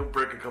 He'll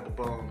break a couple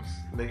bones,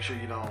 make sure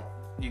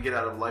you get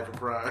out of life of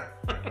crime.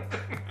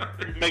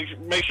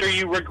 Make sure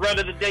you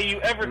regretted the day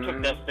you ever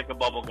took that stick of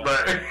bubble gum.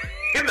 Right.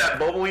 That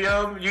bubble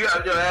yum, you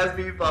asked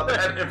me about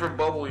Batman for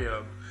bubble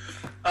yum.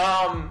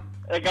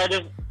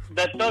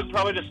 That thug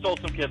probably just stole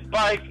some kid's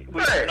bike.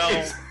 We don't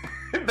know.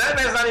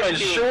 Batman's not even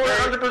sure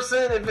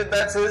 100% if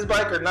that's his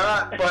bike or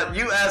not, but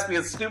you asked me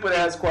a stupid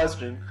ass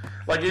question.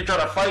 Like you're trying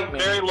to fight me.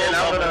 Very low and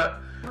I'm gonna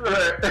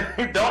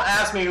don't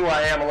ask me who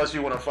I am unless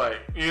you want to fight.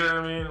 You know what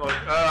I mean? Like,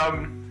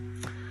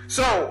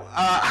 so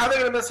how are they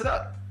gonna mess it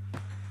up?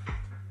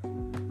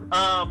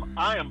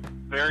 I am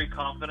very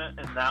confident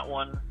in that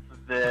one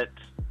that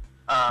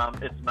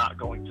it's not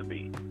going to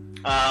be.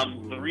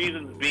 The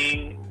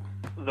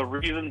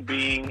reason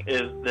being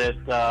is that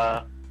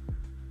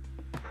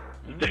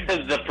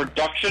the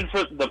production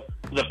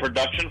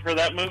for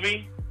that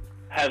movie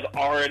has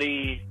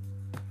already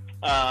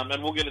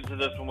and we'll get into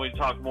this when we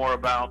talk more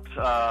about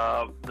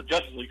the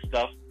Justice League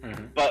stuff,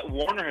 but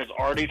Warner has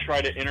already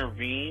tried to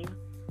intervene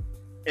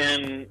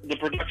in the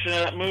production of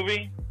that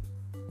movie,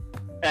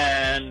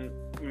 and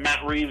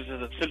Matt Reeves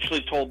has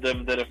essentially told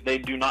them that if they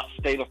do not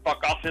stay the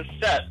fuck off his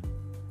set,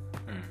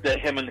 that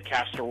him and the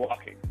cast are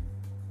walking.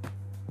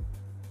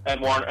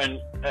 And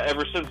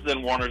ever since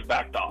then, Warner's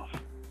backed off.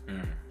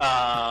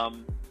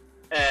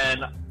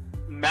 And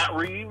Matt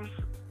Reeves,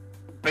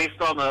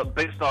 based on the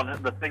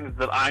things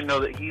that I know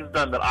that he's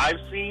done that I've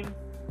seen,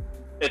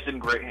 it's in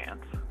great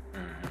hands.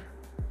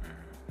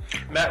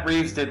 Matt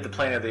Reeves did the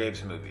Planet of the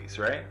Apes movies,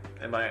 right?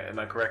 Am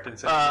I correct in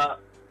saying?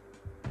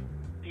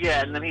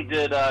 Yeah, and then he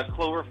did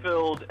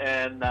Cloverfield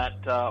and that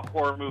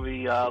horror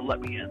movie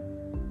Let Me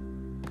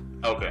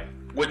In. Okay,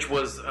 which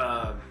was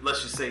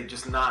let's just say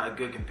just not a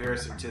good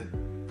comparison to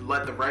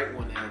Let the Right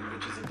One In,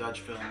 which is a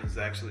Dutch film, is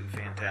actually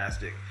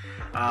fantastic.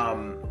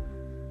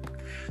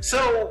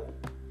 So,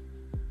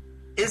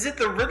 is it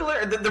the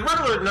Riddler? The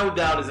Riddler, no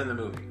doubt, is in the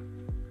movie.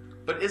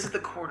 But is it the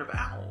Court of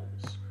Owls?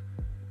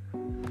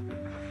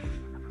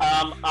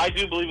 I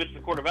do believe it's the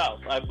Court of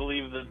Owls. I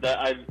believe that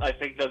I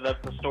think that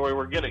that's the story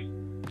we're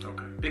getting.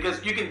 Okay.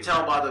 Because you can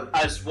tell by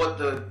just what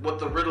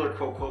the Riddler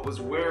quote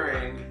was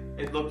wearing.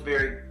 It looked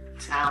very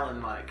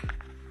Talon-like.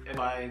 Am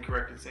I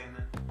incorrect in saying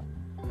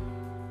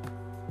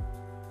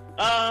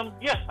that?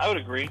 Yeah, I would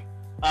agree.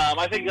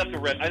 I think it's a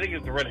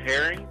red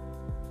herring.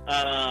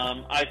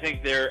 I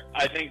think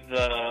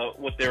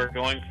what they were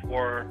going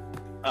for,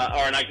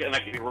 and I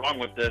could be wrong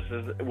with this,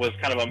 was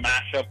kind of a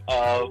mashup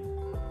of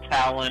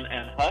Talon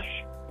and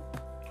Hush.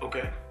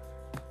 Okay,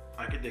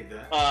 I could dig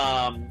that.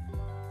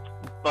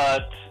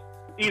 But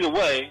either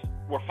way,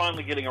 we're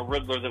finally getting a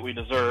Riddler that we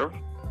deserve.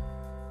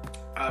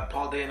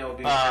 Paul Dano would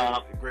be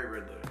a great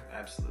Riddler,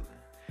 absolutely.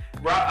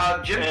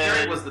 Jim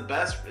Carrey is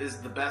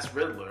the best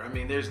Riddler. I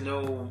mean,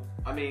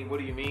 what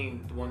do you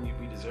mean the one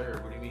we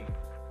deserve? What do you mean?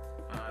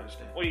 I don't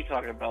understand. What are you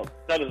talking about?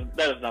 That is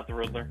not the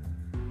Riddler.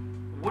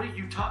 What are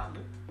you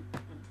talking?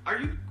 Are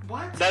you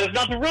what? That is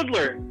not the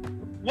Riddler.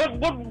 What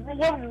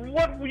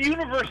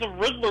universe of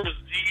Riddlers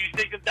do you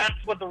think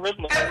that's what the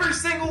Riddler is? Every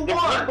single the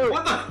one. Riddler.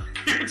 What the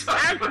fuck are you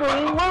talking about?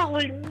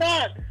 Absolutely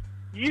not.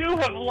 You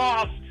have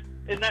lost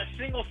in that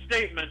single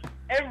statement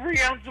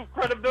every ounce of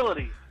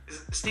credibility.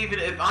 Stephen,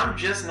 if I'm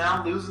just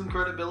now losing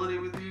credibility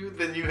with you,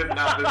 then you have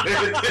not been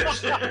paying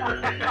attention.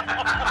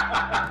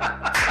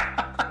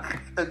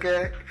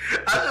 Okay?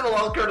 I should have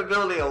lost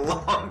credibility a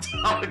long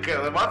time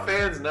ago, and my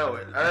fans know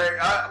it. All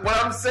right?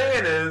 What I'm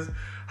saying is,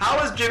 how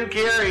is Jim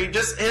Carrey,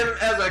 just him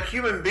as a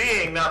human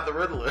being, not the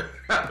Riddler?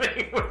 I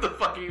mean, what the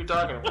fuck are you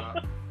talking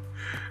about?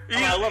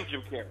 I love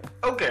Jim Carrey.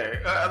 Okay,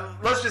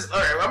 let's just...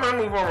 Alright, I'm going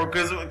to move on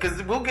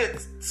because we'll get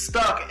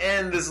stuck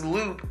in this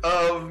loop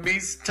of me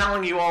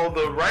telling you all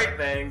the right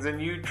things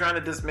and you trying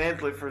to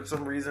dismantle it for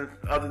some reason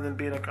other than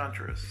being a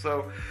contrast.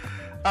 So,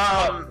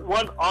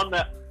 one on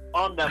that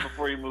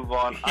before you move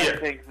on, yeah.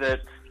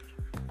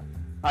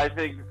 I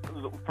think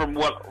from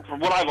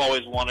what I've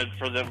always wanted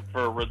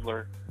for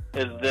Riddler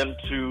is them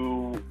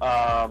to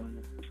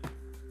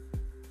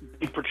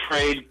be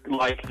portrayed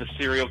like the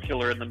serial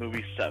killer in the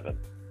movie Seven.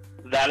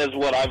 That is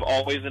what I've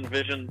always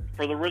envisioned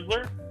for the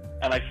Riddler,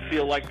 and I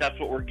feel like that's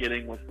what we're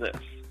getting with this.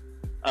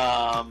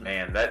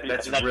 Man,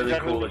 that's really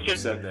cool that you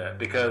said that,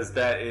 because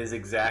that is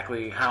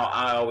exactly how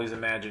I always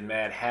imagined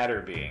Mad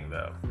Hatter being,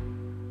 though.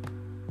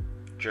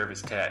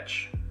 Jervis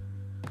Tetch.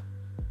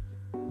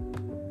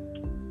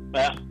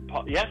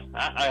 Yeah,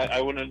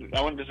 I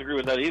wouldn't disagree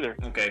with that either.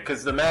 Okay,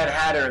 because the Mad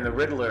Hatter and the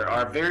Riddler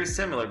are very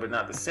similar, but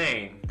not the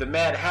same. The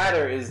Mad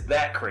Hatter is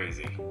that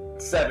crazy,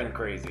 Seven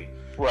crazy.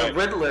 Right. The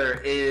Riddler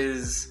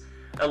is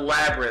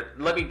elaborate.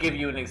 Let me give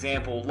you an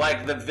example.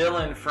 Like the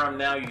villain from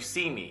Now You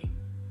See Me.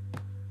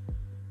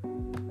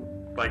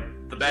 Like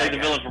the bad guy.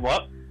 The villain from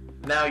what?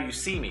 Now You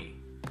See Me.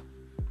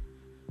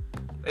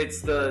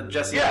 It's the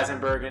Jesse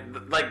Eisenberg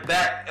and like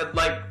that.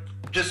 Like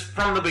just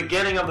from the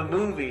beginning of the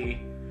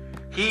movie,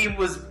 he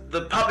was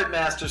the puppet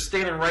master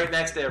standing right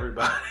next to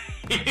everybody.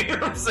 You know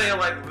what I'm saying?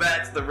 Like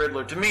that's the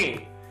Riddler to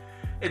me.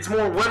 It's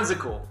more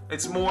whimsical.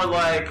 It's more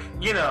like,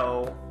 you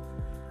know,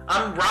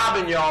 I'm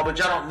robbing y'all, but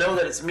y'all don't know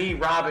that it's me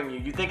robbing you.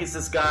 You think it's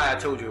this guy I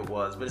told you it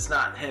was, but it's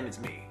not him, it's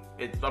me.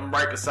 I'm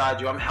right beside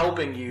you. I'm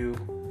helping you,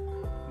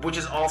 which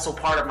is also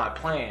part of my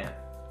plan,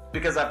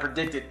 because I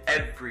predicted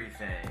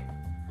everything.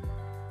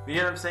 You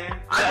know what I'm saying?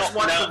 I just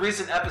watched a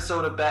recent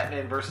episode of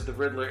Batman vs. the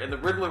Riddler, and the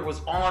Riddler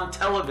was on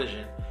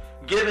television,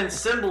 giving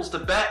symbols to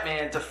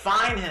Batman to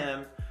find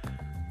him.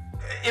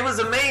 It was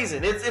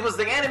amazing. It was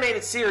the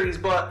animated series,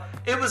 but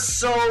it was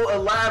so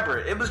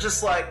elaborate. It was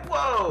just like,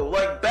 whoa,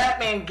 like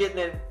Batman getting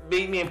it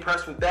made me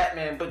impressed with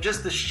Batman, but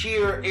just the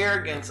sheer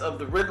arrogance of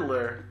the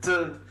Riddler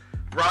to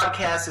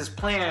broadcast his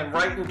plan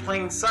right in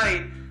plain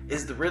sight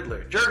is the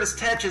Riddler. Jervis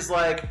Tetch is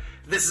like,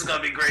 this is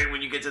gonna be great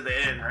when you get to the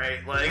end,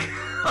 right? Like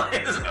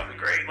this is gonna be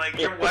great. Like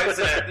your wife's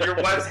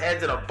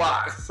head's in a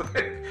box.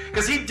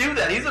 Because he'd do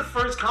that. He's the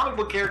first comic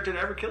book character to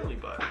ever kill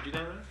anybody. Do you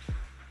know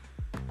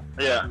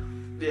that? Yeah.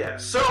 Yeah.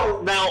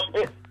 So now,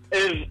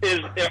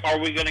 are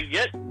we gonna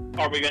get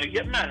are we going to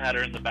get Mad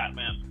Hatter in the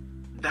Batman?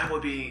 That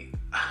would be...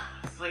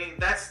 Like,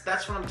 that's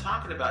what I'm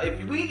talking about.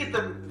 If we get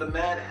the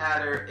Mad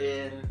Hatter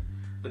in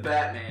the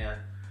Batman,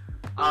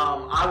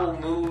 I will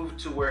move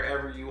to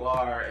wherever you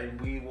are,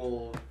 and we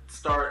will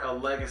start a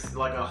legacy,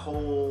 like a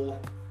whole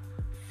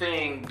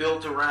thing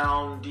built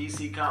around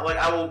DC. Like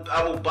I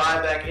will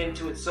buy back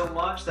into it so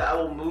much that I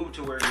will move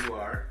to where you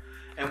are,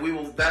 and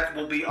that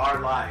will be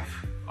our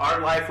life. Our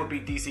life would be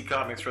DC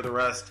Comics for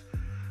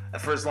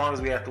as long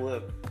as we have to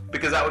live,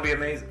 because that would be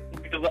amazing.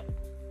 Because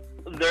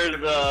there's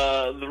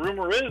the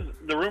rumor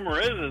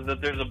is that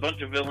there's a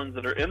bunch of villains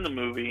that are in the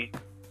movie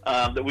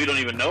that we don't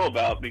even know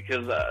about,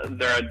 because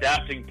they're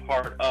adapting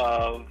part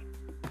of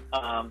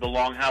the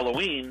Long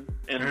Halloween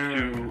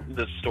into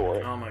this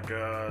story. Oh my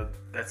god,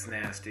 that's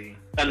nasty.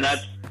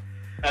 That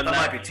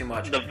might be too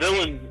much. The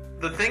villains.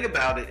 The thing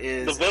about it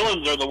is, the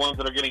villains are the ones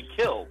that are getting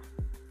killed.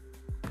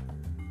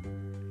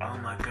 Oh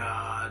my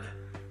god,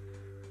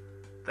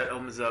 that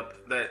opens up.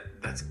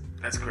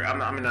 That's great. I'm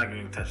not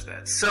going to touch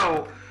that.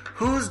 So,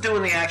 who's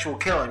doing the actual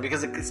killing?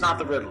 Because it's not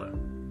the Riddler.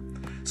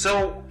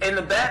 So, in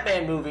the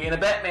Batman movie, in a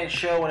Batman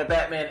show, in a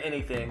Batman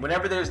anything,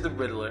 whenever there's the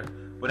Riddler,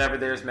 whenever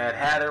there's Mad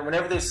Hatter,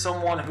 whenever there's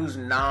someone who's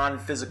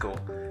non-physical,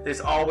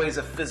 there's always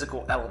a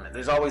physical element.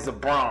 There's always a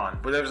brawn.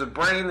 Where there's a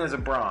brain, there's a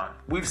brawn.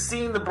 We've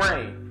seen the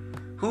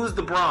brain. Who's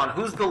the brawn?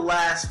 Who's the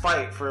last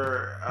fight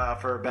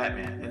for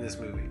Batman in this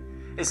movie?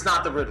 It's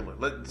not the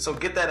Riddler. So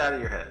get that out of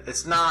your head.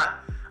 It's not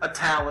a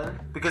Talon,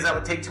 because that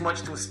would take too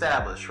much to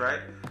establish,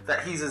 right?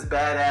 That he's as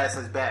badass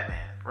as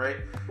Batman, right?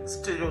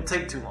 It'll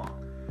take too long.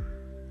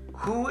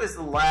 Who is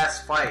the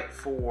last fight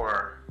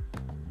for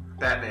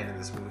Batman in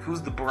this movie?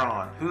 Who's the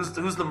brawn? Who's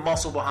the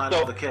muscle behind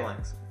all the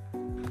killings?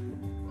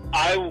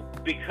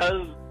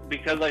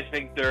 Because I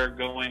think they're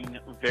going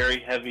very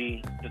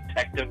heavy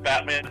detective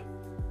Batman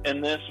in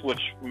this,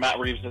 which Matt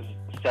Reeves has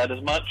said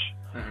as much.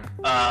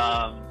 Mm-hmm.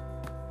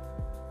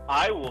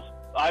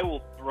 I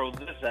will throw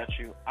this at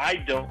you. I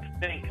don't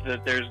think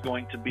that there's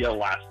going to be a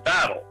last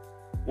battle.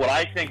 What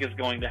I think is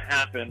going to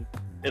happen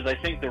is I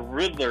think the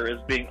Riddler is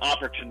being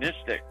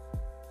opportunistic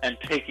and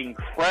taking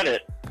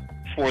credit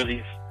for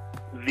these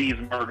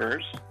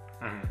murders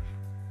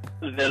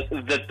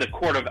that the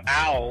Court of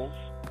Owls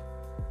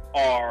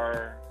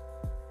are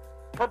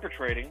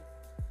perpetrating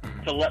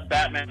to let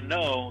Batman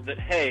know that,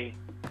 hey,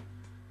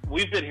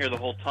 we've been here the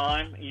whole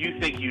time. You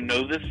think you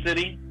know this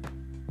city,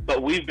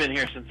 but we've been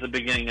here since the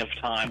beginning of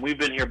time. We've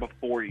been here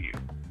before you.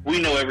 We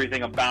know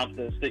everything about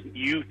this that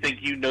you think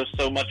you know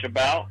so much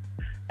about,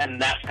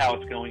 and that's how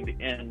it's going to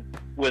end,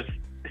 with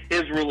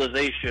his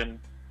realization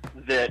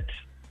that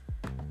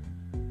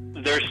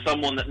there's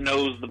someone that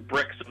knows the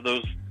bricks of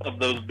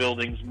those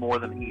buildings more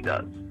than he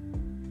does,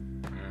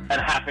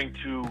 and having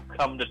to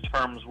come to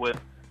terms with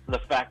the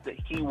fact that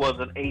he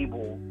wasn't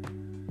able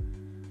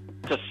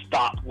to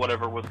stop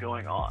whatever was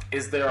going on.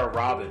 Is there a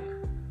Robin?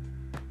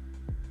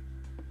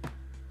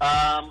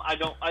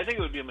 I think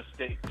it would be a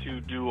mistake to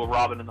do a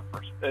Robin in the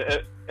first.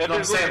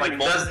 I'm saying, like,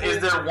 is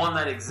there one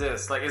that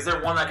exists? Like, is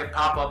there one that could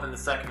pop up in the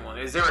second one?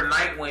 Is there a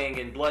Nightwing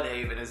in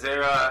Bloodhaven? Is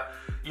there a,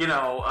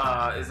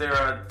 is there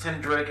a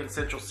Tim Drake in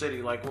Central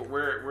City? Like,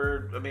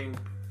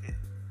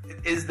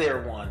 is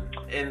there one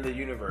in the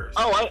universe?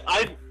 Oh,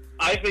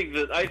 I think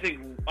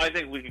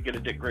we could get a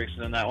Dick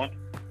Grayson in that one.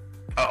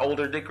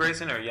 Older Dick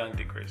Grayson or a young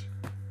Dick Grayson?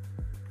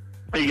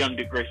 A young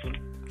Dick Grayson.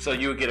 So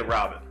you would get a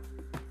Robin?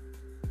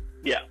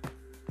 Yeah.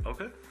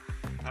 Okay.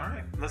 All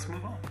right. Let's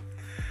move on.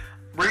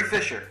 Ray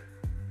Fisher,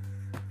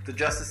 the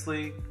Justice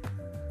League,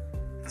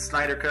 the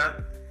Snyder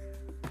Cut,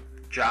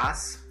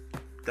 Joss,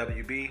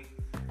 WB.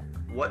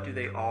 What do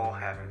they all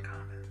have in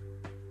common?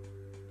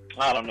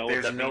 I don't know.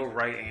 There's no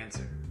right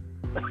answer.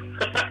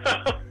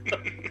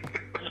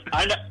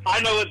 I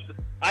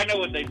know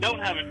what they don't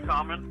have in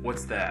common.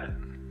 What's that?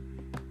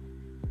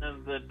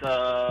 Is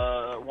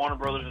that Warner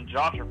Brothers and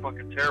Josh are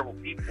fucking terrible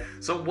people.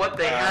 So what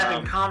they have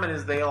in common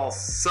is they all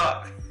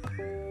suck.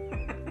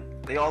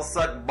 They all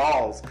suck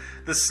balls.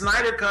 The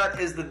Snyder Cut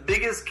is the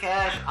biggest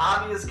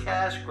obvious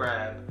cash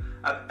grab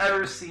I've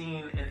ever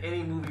seen in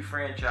any movie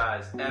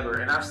franchise ever,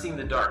 and I've seen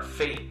The Dark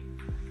Fate.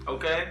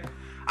 Okay,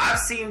 I've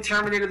seen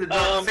Terminator: The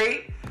Dark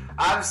Fate.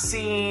 I've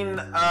seen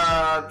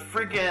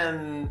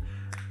freaking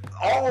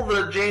all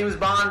the James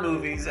Bond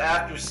movies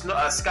after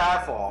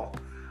Skyfall.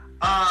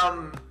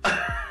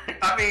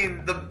 I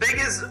mean, the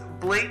biggest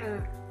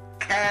blatant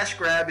cash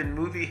grab in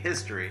movie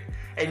history,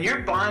 and you're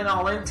buying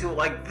all into it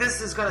like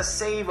this is gonna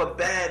save a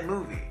bad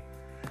movie.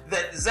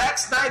 That Zack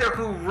Snyder,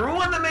 who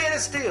ruined The Man of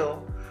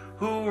Steel,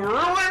 who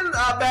ruined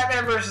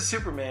Batman vs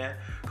Superman,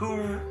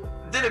 who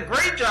did a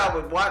great job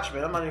with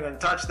Watchmen. I'm not even gonna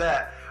touch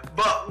that.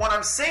 But what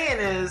I'm saying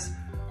is,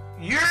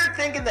 you're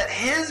thinking that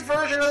his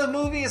version of the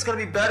movie is gonna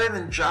be better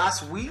than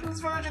Joss Whedon's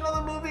version of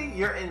the movie?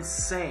 You're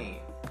insane.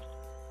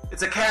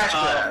 It's a cash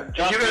grab.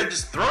 You're gonna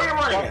just throw your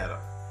money at him.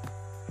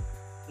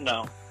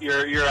 No,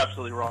 you're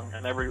absolutely wrong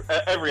in every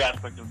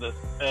aspect of this,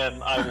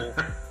 and I will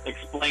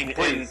explain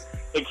in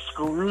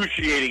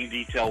excruciating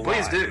detail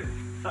why. Please do.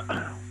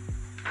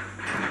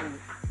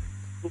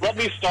 Let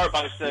me start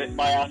by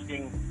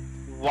asking,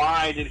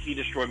 why did he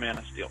destroy Man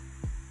of Steel?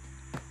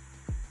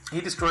 He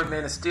destroyed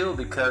Man of Steel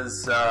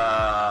because, see,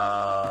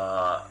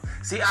 I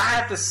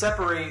have to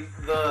separate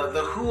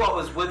the who I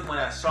was with when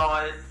I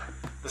saw it,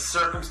 the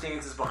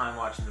circumstances behind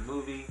watching the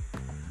movie.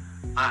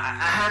 I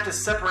have to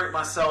separate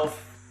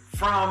myself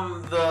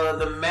from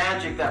the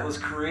magic that was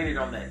created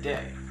on that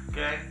day.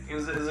 Okay, it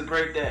was a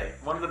great day,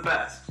 one of the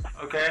best.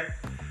 Okay,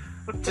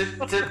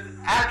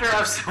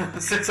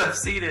 since I've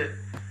seen it,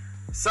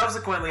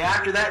 subsequently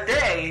after that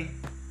day,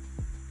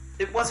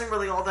 it wasn't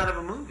really all that of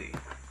a movie.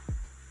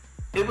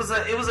 It was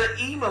an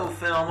emo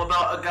film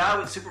about a guy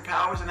with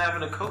superpowers and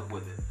having to cope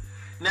with it.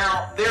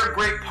 Now, there are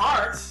great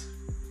parts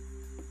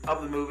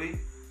of the movie,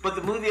 but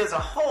the movie as a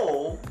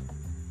whole,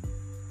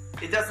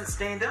 it doesn't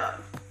stand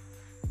up.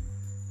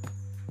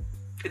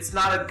 It's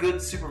not a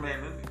good Superman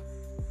movie.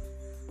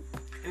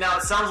 Now,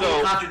 it sounds a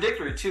little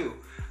contradictory, too,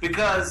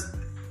 because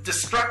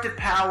destructive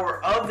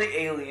power of the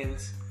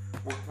aliens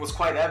was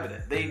quite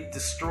evident. They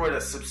destroyed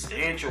a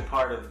substantial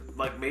part of,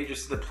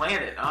 the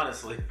planet,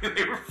 honestly.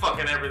 They were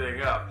fucking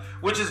everything up.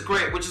 Which is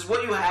great, which is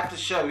what you have to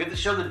show. You have to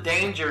show the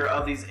danger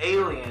of these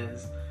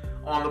aliens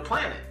on the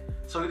planet.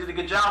 So he did a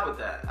good job with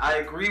that. I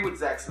agree with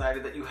Zack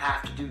Snyder that you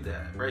have to do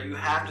that, right? You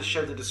have to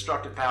show the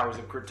destructive powers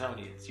of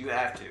Kryptonians. You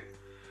have to.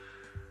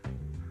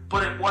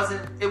 But it was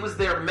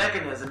their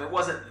mechanism. It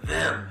wasn't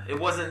them. It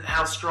wasn't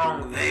how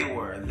strong they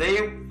were.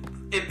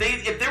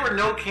 If there were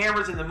no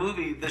cameras in the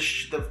movie, the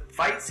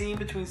fight scene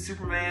between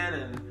Superman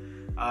and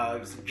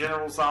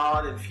General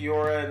Zod and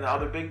Fiora and the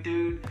other big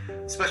dude,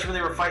 especially when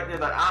they were fighting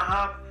at the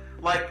IHOP,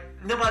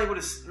 nobody would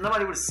have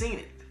seen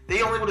it.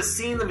 They only would have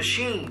seen the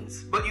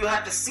machines. But you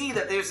have to see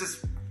that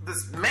there's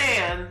this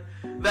man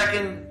that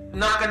can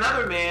knock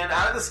another man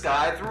out of the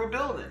sky through a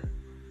building.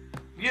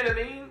 You know what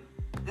I mean?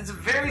 It's a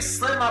very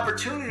slim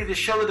opportunity to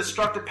show the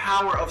destructive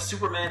power of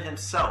Superman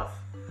himself.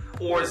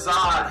 Or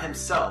Zod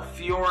himself,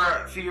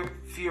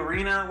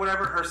 Fiorina,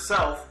 whatever,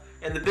 herself,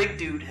 and the big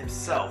dude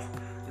himself.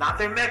 Not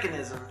their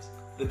mechanisms,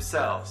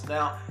 themselves.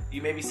 Now,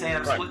 you may be saying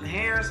I'm splitting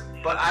hairs,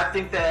 but I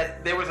think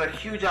that there was a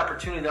huge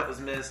opportunity that was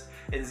missed,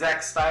 and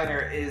Zack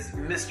Snyder is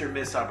Mr.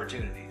 Missed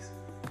Opportunities.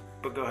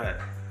 But go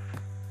ahead.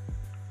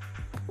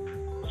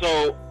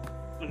 So,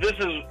 this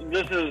is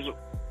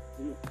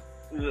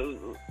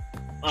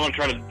I'm going to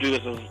try to do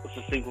this as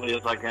succinctly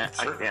as I can.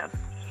 Sure.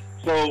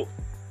 So,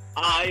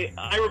 I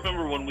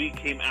remember when we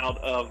came out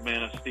of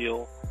Man of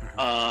Steel,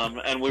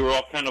 and we were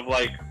all kind of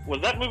like, was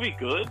that movie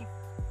good?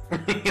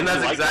 And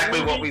that's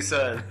exactly what we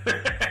said.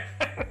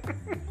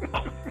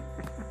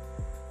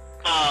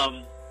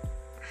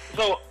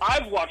 So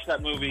I've watched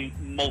that movie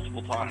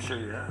multiple times. I'm sure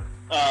you have.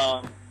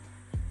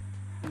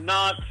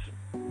 Not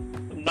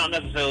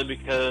necessarily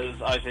because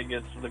I think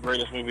it's the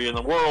greatest movie in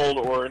the world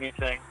or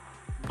anything,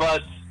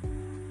 but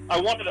I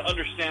wanted to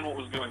understand what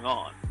was going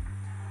on.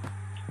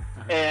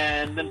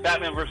 And then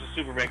Batman vs.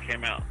 Superman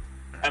came out.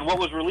 And what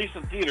was released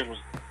in theaters was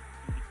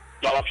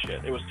dog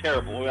shit. It was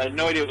terrible. We had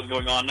no idea what was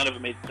going on. None of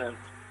it made sense.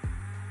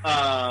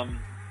 And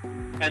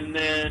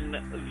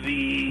then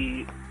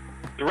the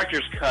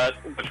director's cut,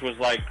 which was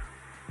like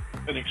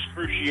an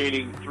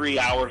excruciating 3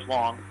 hours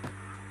long,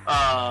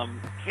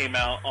 came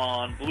out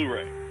on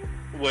Blu-ray,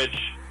 which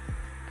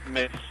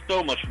makes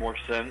so much more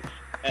sense.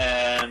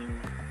 And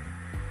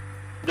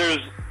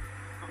there's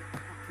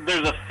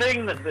a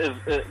thing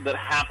that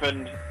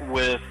happened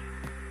with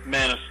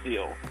Man of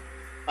Steel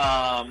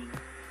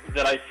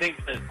that I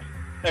think that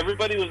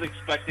everybody was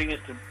expecting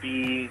it to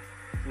be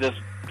this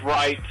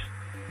bright,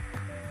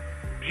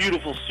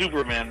 beautiful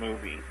Superman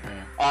movie.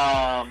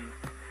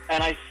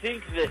 And I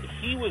think that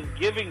he was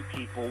giving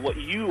people what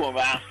you have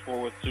asked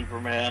for with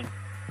Superman,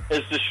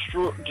 is to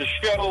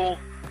show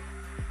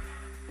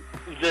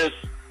this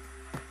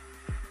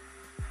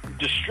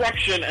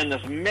destruction and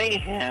this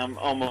mayhem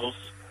almost,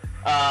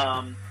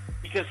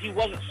 because he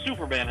wasn't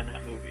Superman in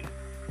that movie.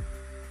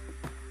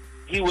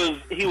 He was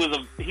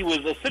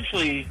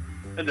essentially,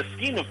 in the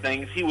scheme of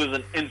things, he was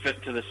an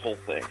infant to this whole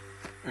thing.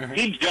 Mm-hmm.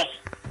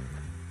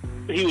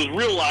 He was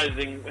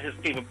realizing his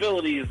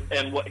capabilities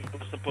and what he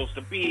was supposed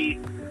to be,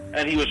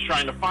 and he was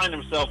trying to find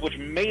himself, which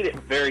made it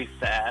very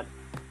sad.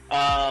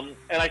 And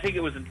I think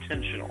it was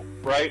intentional,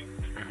 right?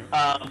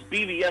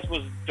 BVS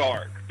was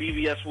dark.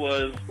 BVS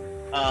was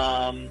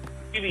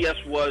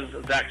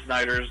Zack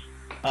Snyder's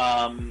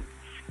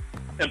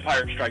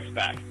Empire Strikes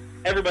Back.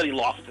 Everybody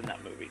lost in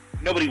that movie.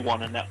 Nobody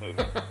won in that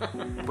movie,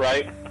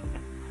 right?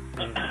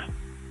 And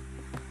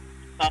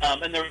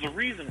there was a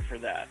reason for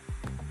that.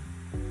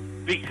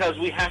 Because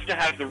we have to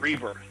have the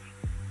rebirth.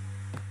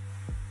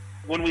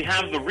 When we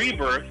have the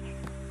rebirth,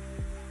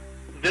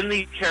 then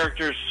these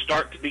characters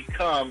start to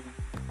become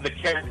the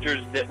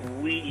characters that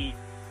we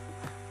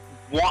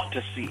want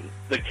to see,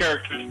 the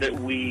characters that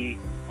we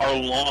are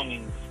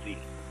longing to see.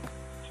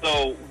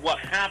 So what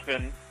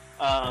happened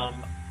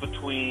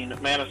between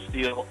Man of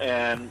Steel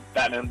and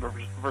Batman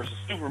versus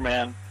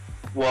Superman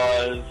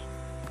was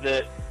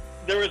that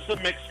there was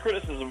some mixed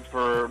criticism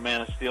for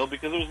Man of Steel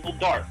because it was a little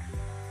dark.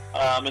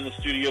 And the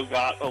studio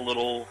got a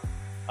little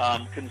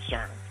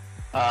concerned.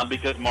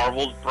 because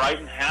Marvel's bright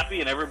and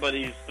happy, and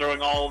everybody's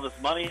throwing all of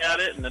this money at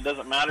it, and it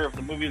doesn't matter if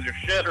the movies are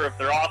shit or if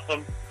they're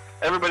awesome.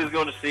 Everybody's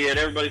going to see it.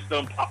 Everybody's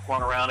throwing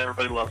popcorn around.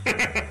 Everybody loves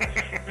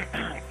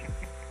it.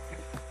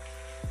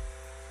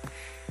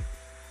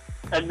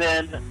 And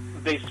then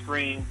they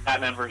screen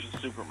Batman vs.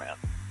 Superman.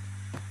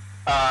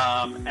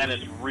 And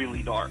it's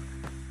really dark.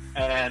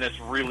 And it's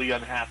really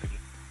unhappy.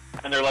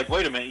 And they're like,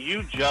 wait a minute,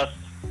 you just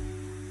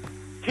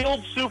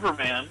killed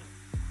Superman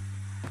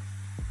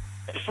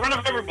in front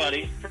of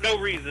everybody for no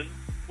reason.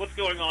 What's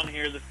going on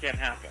here? This can't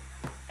happen.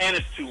 And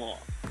it's too long.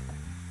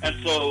 And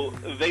so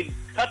they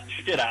cut the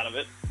shit out of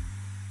it.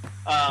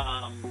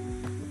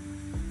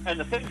 And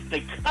the things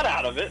they cut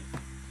out of it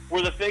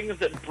were the things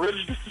that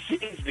bridged the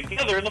scenes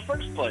together in the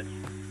first place.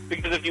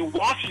 Because if you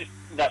watch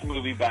that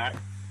movie back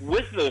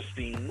with those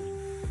scenes,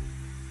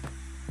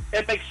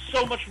 it makes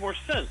so much more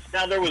sense.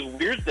 Now, there was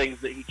weird things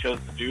that he chose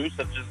to do,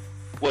 such as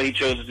what he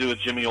chose to do with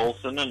Jimmy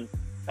Olsen and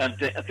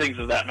things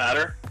of that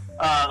matter.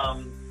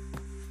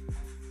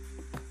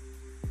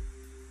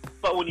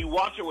 But when you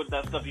watch it with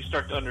that stuff, you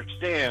start to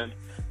understand.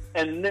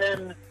 And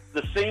then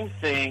the same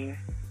thing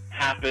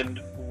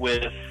happened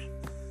with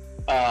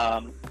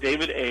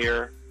David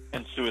Ayer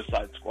and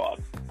Suicide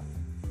Squad.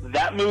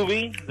 That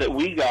movie that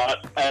we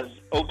got, as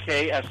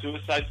okay as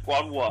Suicide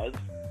Squad was,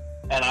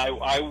 and I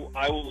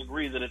will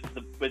agree that it's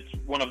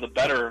one of the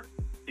better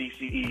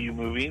DCEU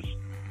movies.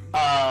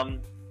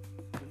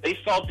 They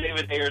saw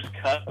David Ayer's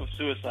cut of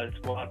Suicide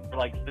Squad. They're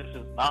like, this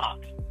is not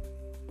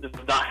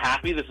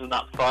happy. This is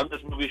not fun.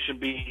 This movie should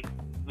be.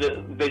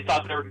 They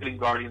thought they were getting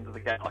Guardians of the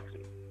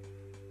Galaxy.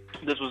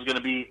 This was going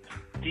to be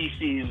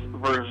DC's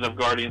version of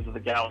Guardians of the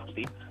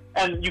Galaxy,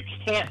 and you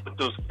can't with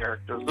those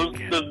characters. Those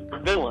are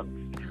villains.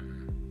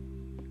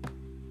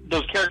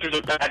 Those characters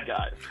are bad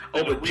guys.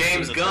 Oh, but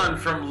James Gunn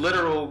from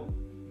literal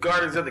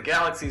Guardians of the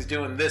Galaxy is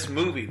doing this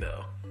movie,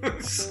 though.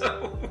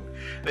 So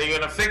they're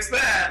going to fix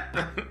that.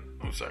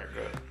 I'm sorry,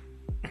 go ahead.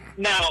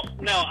 Now,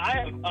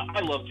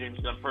 I love James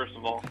Gunn, first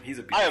of all. He's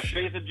a piece I have of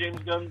shit. faith in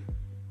James Gunn.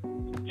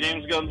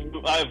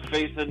 I have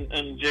faith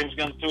in James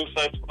Gunn's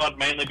Suicide Squad,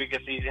 mainly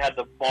because he had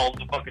the balls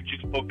to fucking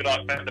choose Polka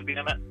Dot Man to be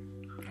in it.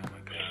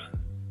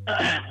 Oh, my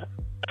God.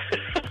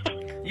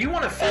 You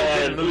want to feel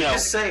good movie?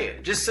 Just say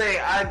it. Just say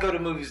I go to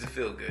movies to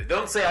feel good.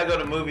 Don't say I go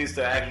to movies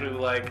to actually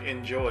like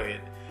enjoy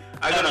it.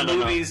 I go to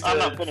movies for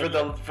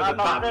the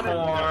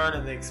popcorn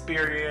and the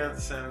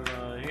experience and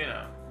you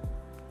know.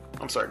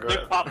 I'm sorry. Go ahead.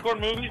 There's popcorn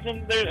movies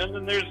and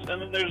then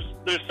there's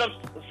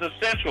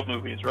substantial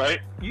movies, right?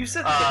 You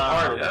said The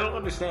Departed. I don't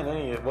understand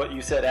any of what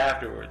you said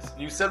afterwards.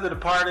 You said The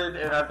Departed,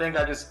 and I think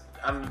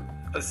I'm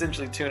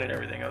essentially tuning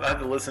everything up. I have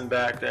to listen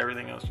back to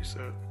everything else you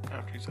said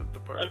after you said The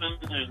Departed. And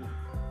then there's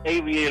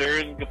Aviator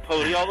and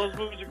Capote. All those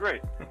movies are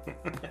great.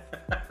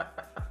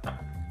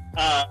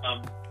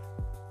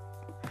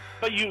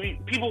 But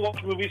people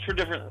watch movies for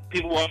different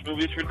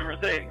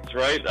things,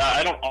 right?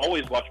 I don't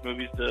always watch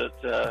movies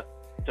to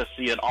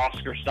see an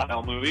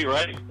Oscar-style movie,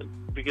 right?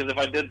 Because if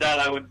I did that,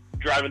 I would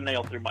drive a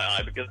nail through my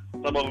eye because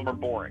some of them are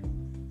boring.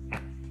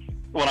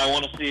 When I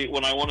want to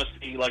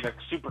see like a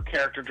super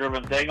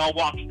character-driven thing, I'll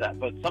watch that.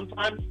 But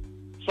sometimes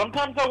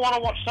I want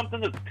to watch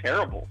something that's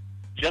terrible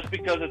just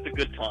because it's a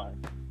good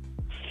time.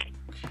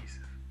 Jesus.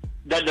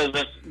 That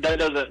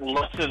doesn't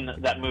lessen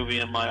that movie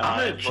in my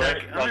eyes. I'm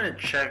gonna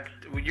check.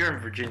 Well, you're in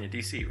Virginia,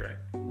 DC, right?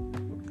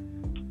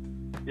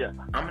 Yeah.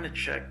 I'm gonna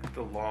check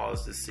the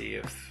laws to see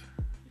if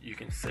you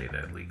can say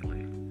that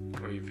legally,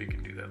 or if you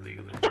can do that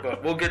legally.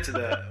 But we'll get to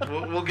that.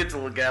 We'll get to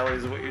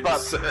legalities of what you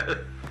just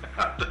said.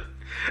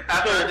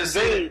 After I just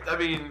say it, I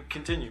mean,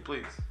 continue,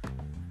 please.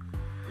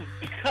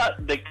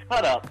 They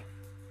cut up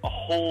a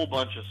whole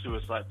bunch of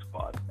Suicide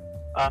Squad.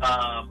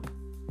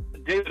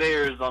 David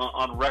Ayer is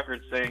on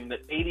record saying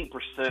that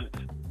 80%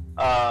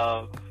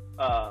 of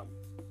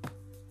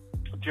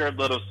Jared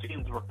Leto's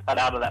scenes were cut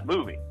out of that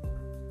movie.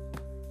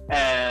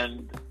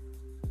 And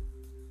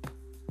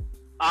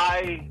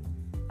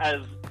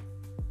as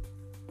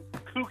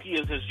kooky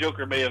as his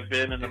Joker may have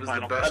been in the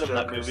final cut of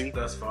that movie,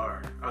 thus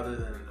far. Other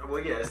than, well,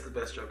 yeah, it's the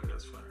best Joker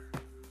thus far.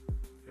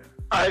 Yeah.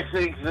 I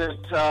think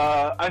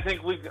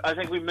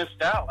we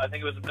missed out. I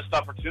think it was a missed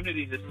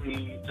opportunity to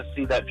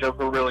see that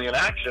Joker really in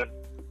action.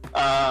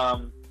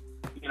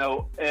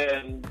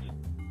 And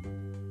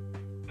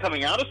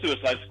coming out of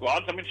Suicide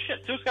Squad, I mean, shit,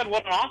 Suicide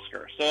won an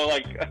Oscar. So,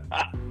 like,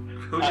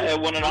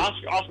 it won an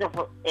Oscar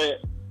for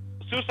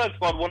Suicide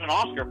Squad won an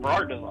Oscar for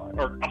art design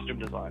or costume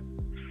design.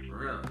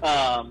 Really?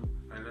 I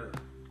know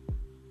that.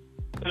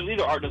 It was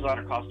either art design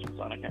or costume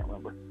design. I can't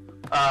remember.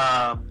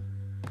 I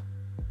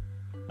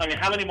mean,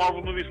 how many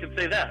Marvel movies can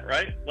say that,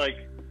 right? Like,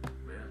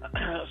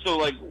 yeah. So,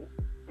 like,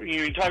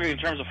 you're talking in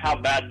terms of how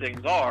bad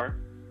things are.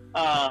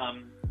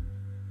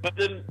 But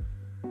then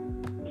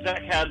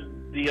Zack had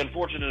the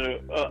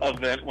unfortunate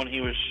event when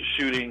he was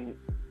shooting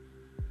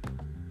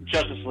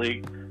Justice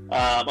League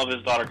of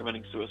his daughter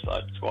committing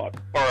suicide, of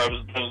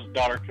his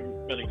daughter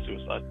committing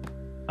suicide,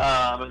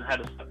 and had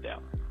to step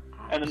down.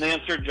 And then they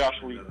inserted Joss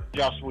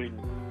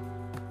Whedon.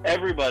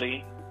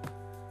 Everybody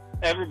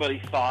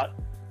thought,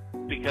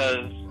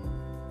 because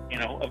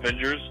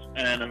Avengers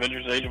and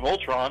Avengers: Age of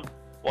Ultron.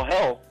 Well,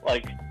 hell,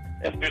 like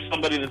if there's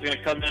somebody that's going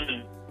to come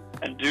in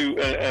and do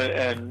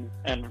and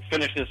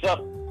finish this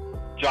up,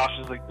 Josh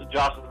is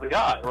the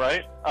guy,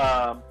 right?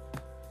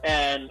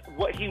 And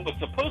what he was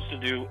supposed to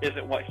do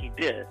isn't what he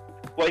did.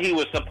 What he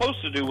was supposed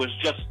to do was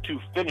just to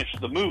finish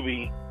the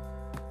movie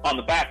on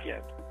the back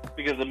end,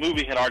 because the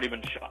movie had already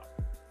been shot.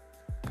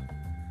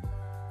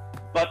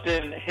 But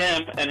then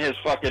him and his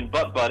fucking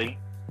butt buddy,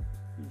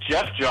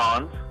 Jeff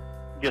Johns,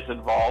 gets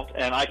involved,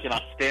 and I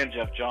cannot stand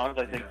Jeff Johns.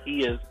 I think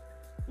he is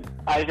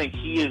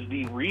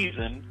the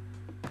reason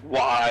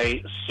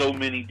why so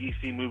many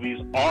DC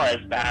movies are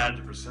as bad.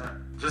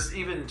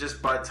 100%.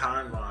 Just by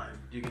timeline,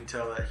 you can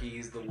tell that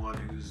he's the one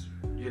who's,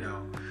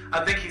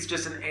 I think he's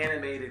just an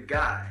animated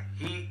guy.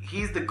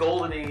 He's the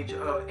golden age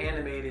of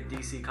animated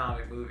DC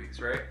comic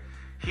movies, right?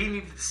 He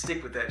needed to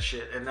stick with that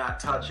shit and not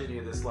touch any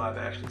of this live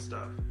action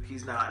stuff.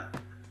 He's not.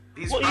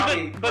 He's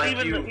probably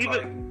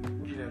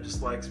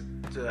just likes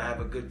to have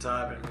a good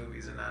time in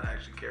movies and not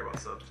actually care about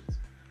substance.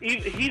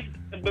 He's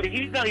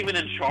not even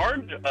in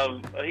charge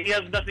of. He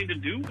has nothing to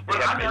do with it.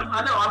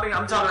 I know. I mean,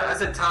 I'm talking. I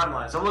said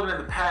timeline. So I'm looking at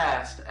the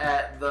past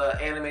at the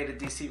animated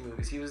DC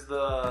movies. He was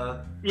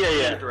the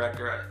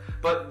director.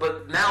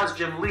 But now it's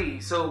Jim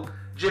Lee. So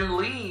Jim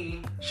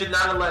Lee should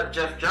not have let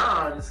Jeff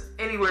Johns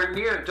anywhere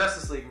near a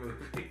Justice League movie.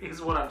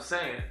 Is what I'm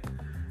saying.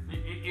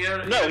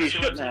 No, he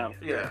shouldn't have.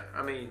 Yeah,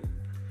 I mean.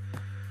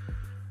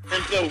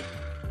 And so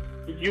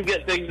you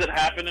get things that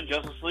happen in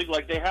Justice League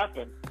like they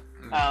happen.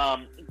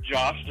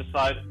 Josh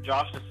decided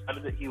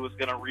that he was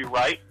going to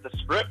rewrite the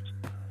script.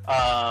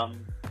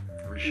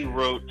 He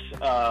wrote.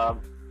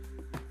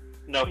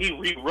 He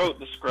rewrote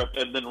the script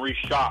and then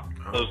reshot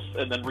those,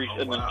 and then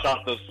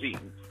shot those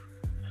scenes.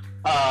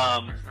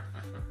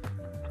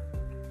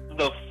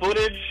 The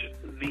footage,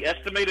 the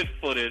estimated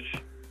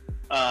footage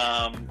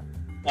of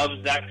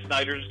Zack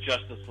Snyder's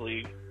Justice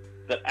League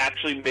that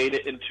actually made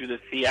it into the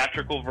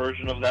theatrical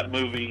version of that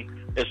movie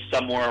is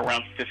somewhere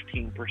around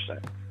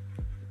 15%.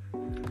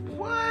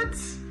 What?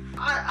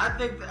 I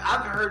think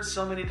I've heard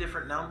so many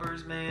different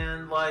numbers,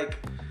 man. Like,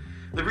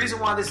 the reason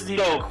why this is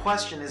even a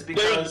question is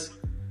because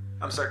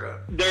I'm sorry, go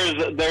ahead. There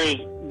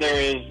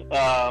is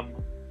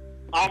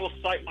I will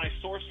cite my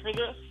source for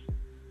this.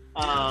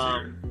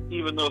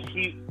 Even though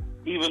he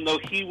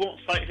won't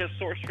cite his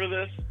source for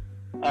this.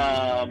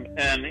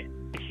 And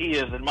he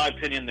is, in my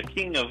opinion, the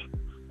king of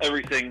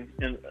everything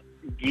in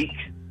geek.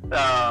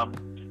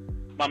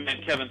 My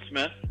man Kevin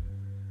Smith.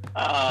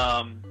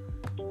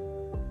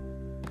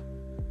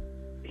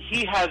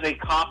 He has a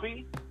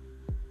copy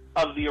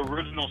of the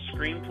original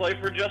screenplay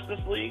for Justice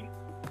League,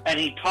 and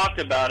he talked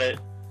about it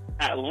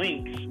at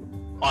length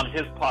on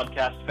his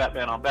podcast, Fat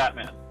Man on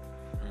Batman.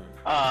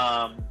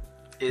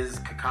 Is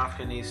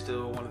Cacophony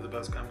still one of the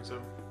best comics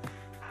ever?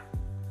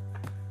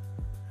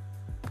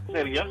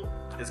 Say it again?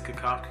 Is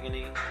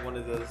Cacophony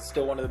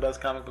still one of the best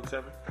comic books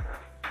ever?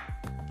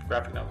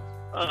 Graphic novels?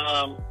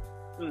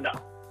 No.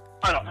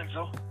 I don't think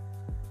so.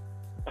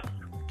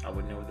 I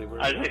wouldn't know what they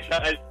were.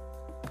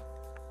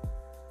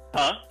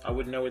 I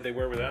wouldn't know what they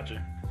were without you.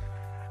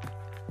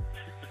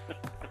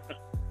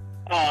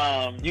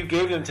 You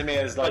gave them to me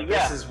as like,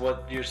 this is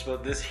what you're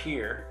supposed. This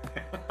here.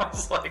 I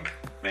was like,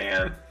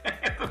 man,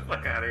 get the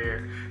fuck out of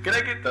here. Can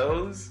I get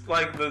those?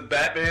 Like the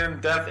Batman,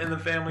 Death in the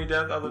Family,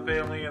 Death of the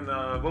Family, and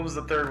what was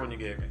the third one you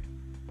gave me?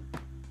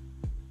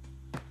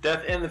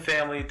 Death in the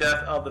Family,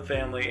 Death of the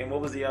Family, and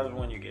what was the other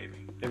one you gave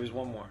me? There was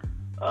one more.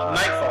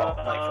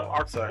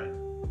 Nightfall. Sorry.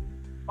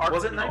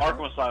 Was it Nightfall?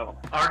 Arkham Asylum.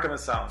 Arkham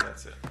Asylum.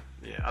 That's it.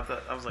 Yeah,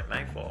 I was like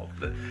Nightfall.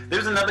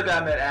 There's another guy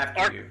I met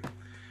after you.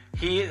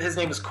 His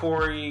name is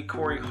Corey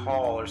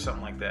Hall or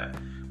something like that.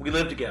 We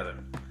lived together,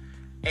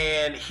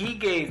 and he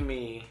gave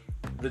me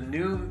the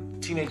new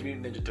Teenage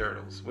Mutant Ninja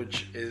Turtles,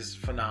 which is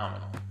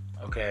phenomenal.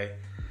 Okay,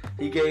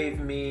 he gave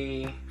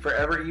me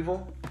Forever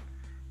Evil.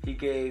 He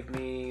gave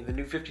me the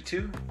New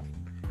 52.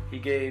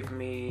 I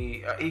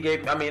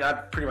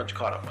pretty much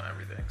caught up on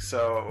everything.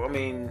 So I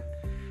mean,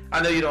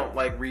 I know you don't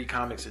like read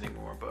comics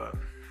anymore, but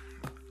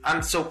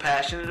I'm so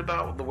passionate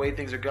about the way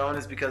things are going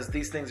is because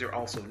these things are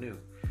also new.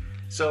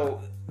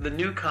 So the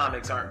new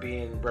comics aren't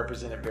being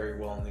represented very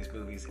well in these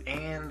movies,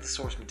 and the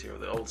source material,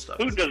 the old stuff.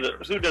 Who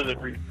doesn't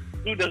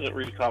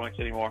read comics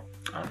anymore?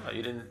 I don't know.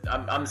 You didn't.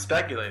 I'm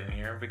speculating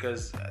here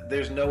because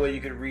there's no way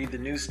you could read the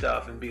new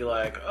stuff and be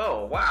like,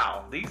 oh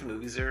wow, these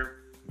movies are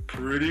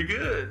pretty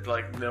good.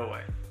 Like, no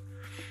way.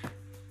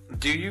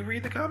 Do you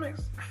read the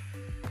comics?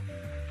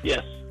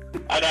 Yes.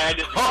 I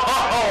just.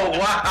 Oh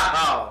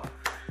wow.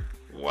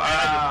 Wow.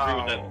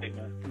 I disagree with that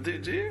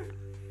statement. Do you?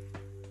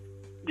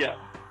 Yeah.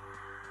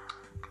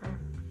 Okay.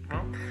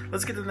 Well,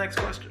 let's get to the next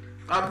question.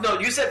 No,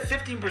 you said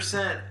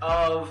 15%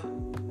 of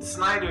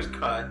Snyder's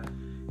cut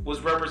was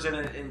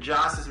represented in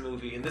Joss's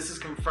movie, and this is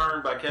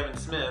confirmed by Kevin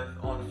Smith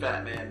on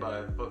Fat Man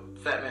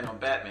on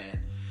Batman.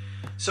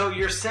 So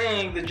you're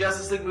saying the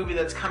Justice League movie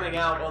that's coming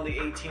out on the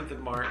 18th of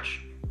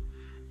March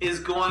is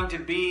going to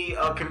be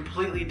a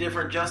completely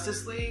different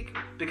Justice League?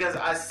 Because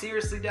I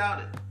seriously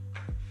doubt it.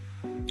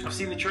 I've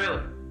seen the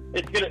trailer.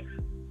 It's gonna.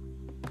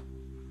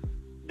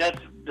 That's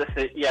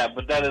Yeah,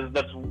 but that's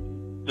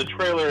the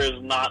trailer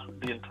is not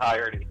the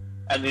entirety,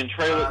 and the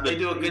trailer they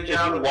do a good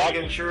job of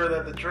making sure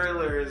that the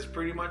trailer is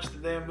pretty much the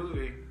damn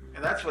movie,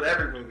 and that's what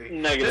every movie.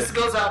 Negative. This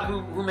goes out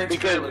who makes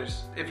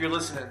trailers. If you're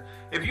listening,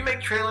 if you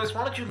make trailers,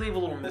 why don't you leave a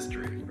little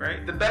mystery,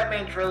 right? The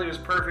Batman trailer is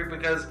perfect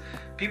because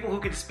people who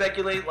can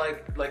speculate,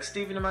 like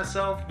Steven and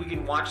myself, we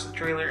can watch the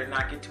trailer and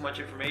not get too much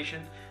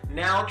information.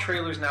 Now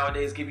trailers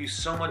nowadays give you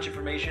so much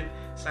information,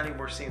 it's not even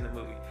worth seeing the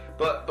movie.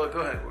 But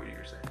go ahead, what you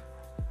were saying.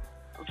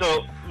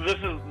 So this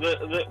is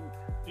the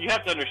you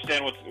have to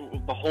understand what's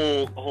the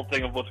whole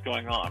thing of what's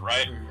going on,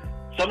 right?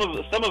 Some of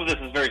this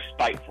is very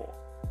spiteful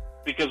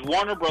because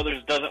Warner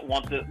Brothers didn't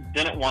want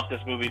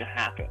this movie to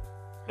happen.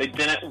 They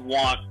didn't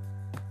want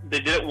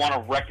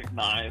to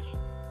recognize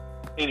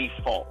any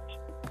fault.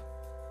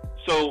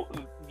 So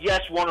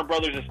yes, Warner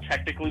Brothers is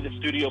technically the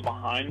studio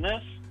behind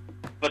this,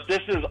 but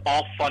this is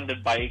all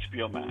funded by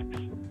HBO Max.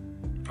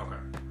 Okay.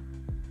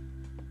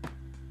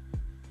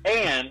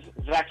 And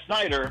Zack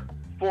Snyder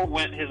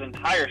forwent his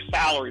entire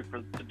salary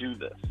to do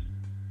this.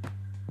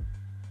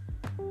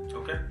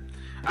 Okay.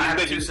 I have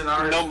two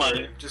scenarios. No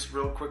money. Just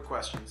real quick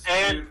questions.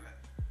 And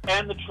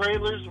the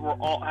trailers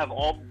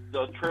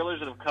the trailers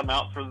that have come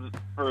out for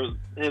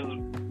his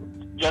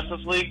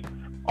Justice League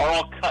are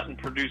all cut and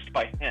produced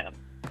by him.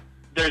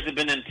 There's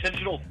been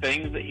intentional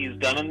things that he's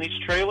done in these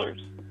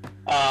trailers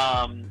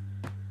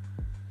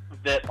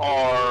that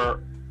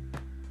are,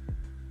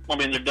 I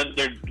mean, they're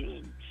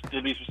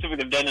to be specific,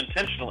 they're done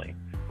intentionally,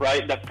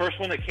 right? That first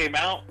one that came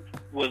out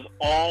was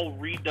all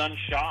redone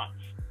shots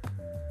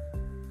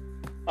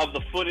of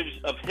the footage,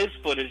 of his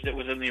footage that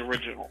was in the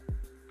original.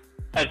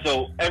 And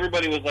so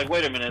everybody was like,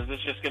 wait a minute, is this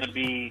just going to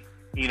be,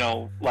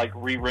 like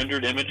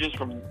re-rendered images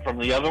from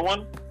the other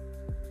one?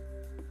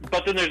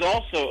 But then there's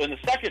also, in the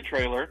second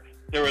trailer,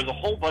 there was a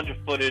whole bunch of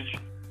footage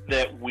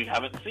that we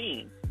haven't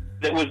seen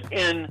that was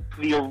in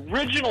the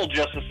original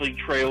Justice League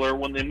trailer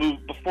when they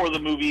moved, before the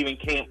movie even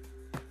came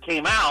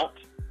out.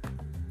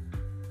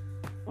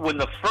 When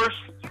the first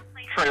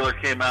trailer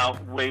came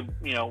out, way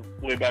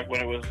back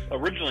when it was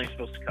originally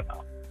supposed to come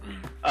out,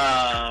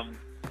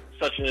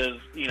 such as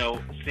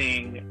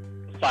seeing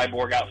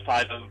Cyborg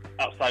outside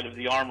of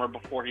the armor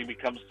before he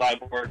becomes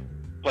Cyborg,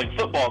 playing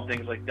football and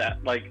things like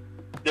that. Like,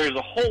 there's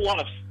a whole lot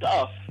of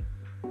stuff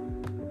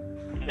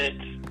that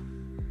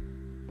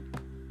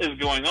is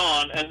going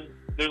on, and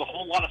there's a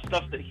whole lot of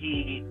stuff that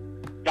he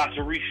got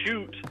to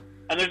reshoot,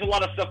 and there's a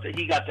lot of stuff that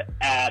he got to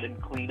add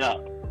and clean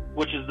up,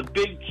 which is the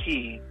big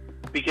key,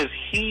 because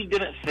he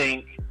didn't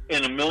think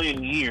in a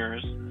million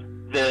years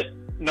that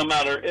no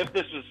matter if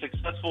this is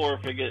successful or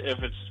if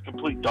it's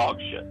complete dog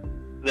shit,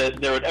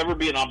 that there would ever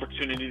be an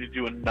opportunity to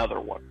do another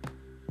one.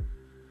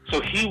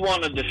 So he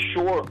wanted to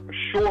shore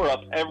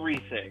up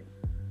everything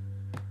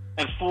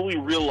and fully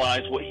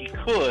realize what he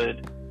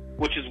could,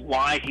 which is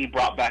why he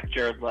brought back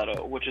Jared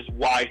Leto, which is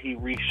why he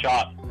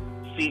reshot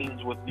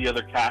scenes with the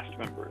other cast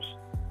members,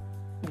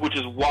 which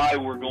is why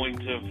we're going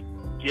to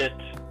get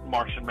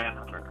Martian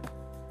Manhunter,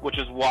 which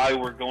is why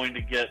we're going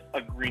to get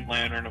a Green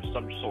Lantern of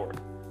some sort,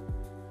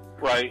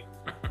 right?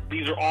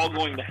 These are all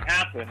going to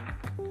happen.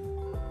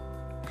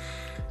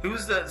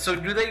 So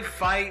do they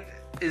fight,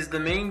 is the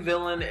main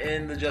villain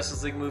in the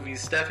Justice League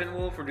movies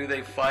Steppenwolf, or do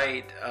they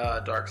fight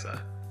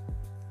Darkseid?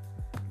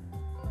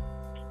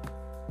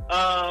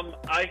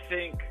 I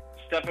think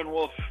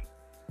Steppenwolf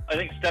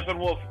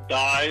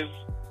dies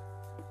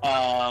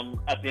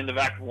at the end of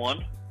Act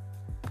 1.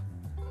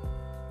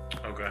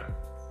 Okay.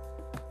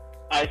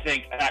 I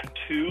think Act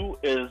 2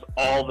 is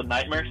all the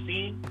nightmare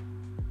scene.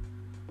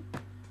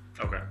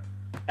 Okay.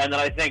 And then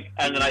I think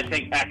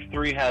Act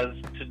 3 has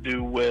to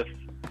do with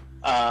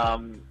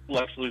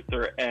Lex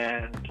Luthor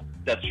and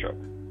Deathstroke.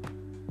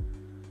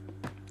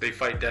 They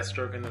fight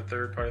Deathstroke in the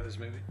third part of this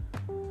movie?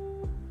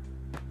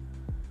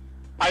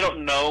 I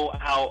don't know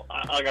how.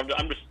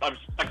 I'm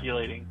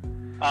speculating.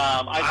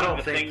 I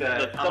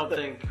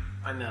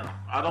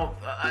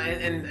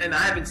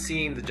haven't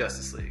seen the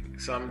Justice League,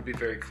 so I'm gonna be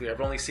very clear.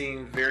 I've only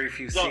seen very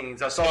few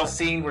scenes. I saw a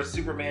scene where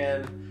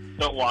Superman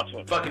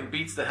fucking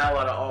beats the hell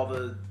out of all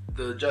the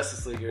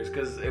Justice Leaguers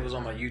because it was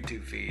on my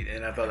YouTube feed,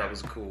 and I thought that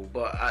was cool.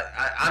 But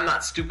I'm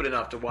not stupid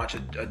enough to watch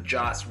a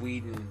Joss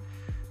Whedon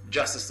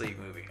Justice League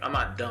movie. I'm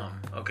not dumb,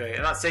 okay?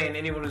 I'm not saying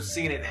anyone who's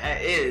seen it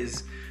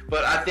is,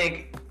 but I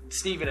think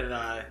Steven and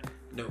I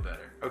know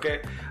better,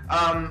 okay?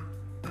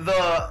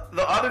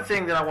 The other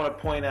thing that I want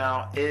to point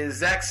out is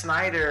Zack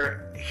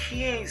Snyder,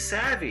 he ain't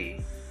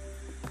savvy.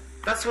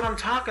 That's what I'm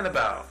talking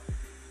about.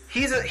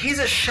 He's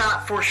a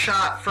shot for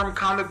shot from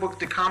comic book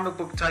to comic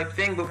book type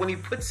thing, but when he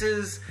puts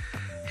his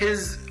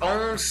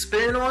own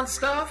spin on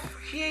stuff,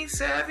 he ain't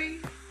savvy.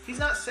 He's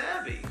not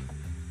savvy.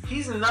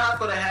 He's not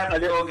going to have to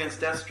go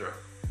against Deathstroke.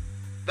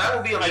 That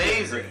would be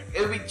amazing.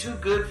 It would be too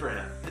good for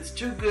him. It's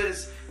too good.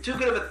 It's too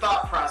good of a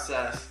thought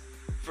process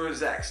for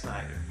Zack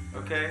Snyder.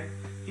 Okay,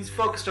 he's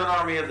focused on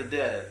Army of the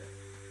Dead,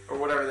 or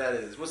whatever that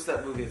is. What's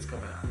that movie that's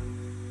coming out?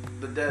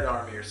 The Dead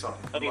Army or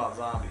something about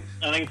zombies.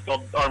 I think it's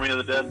called Army of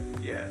the Dead.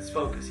 Yeah, it's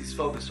focused. He's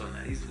focused on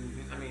that. He's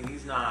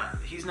not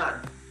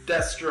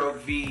Deathstroke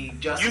v.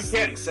 Justice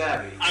League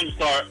savvy. I'm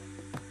sorry.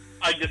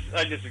 I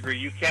disagree.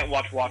 You can't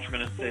watch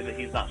Watchmen and say that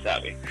he's not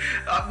savvy.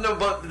 No,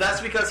 but that's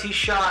because he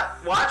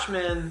shot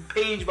Watchmen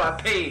page by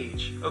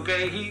page.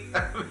 Okay, he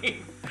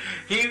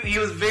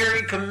was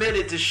very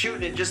committed to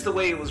shooting it just the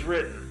way it was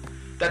written.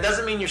 That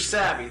doesn't mean you're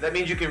savvy. That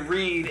means you can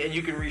read and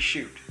you can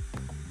reshoot.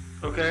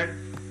 Okay,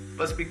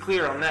 let's be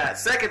clear on that.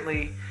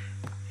 Secondly,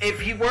 if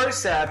he were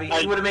savvy,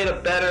 he would have made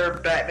a better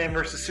Batman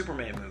versus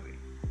Superman movie.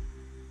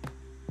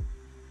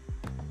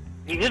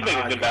 He did make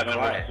a good Batman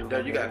versus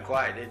Superman. You got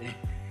quiet, didn't you?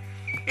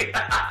 You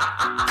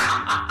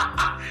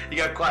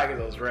got quiet with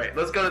those, right?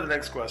 Let's go to the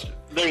next question.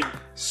 There's a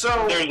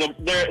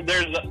bad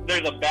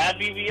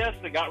BVS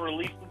that got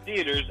released in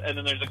theaters, and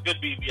then there's a good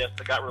BVS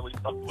that got released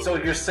on Blu-ray. So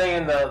you're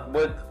saying that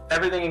with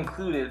everything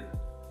included,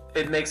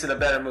 it makes it a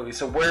better movie.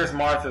 So where's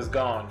Martha's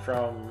gone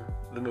from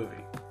the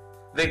movie?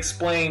 They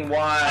explain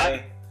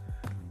why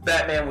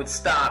Batman would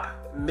stop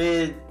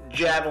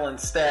mid-javelin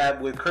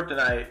stab with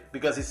kryptonite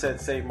because he said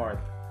save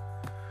Martha.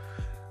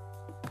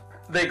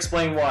 They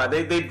explain why.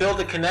 They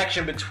build a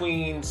connection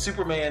between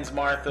Superman's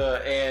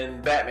Martha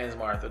and Batman's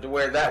Martha to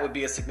where that would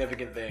be a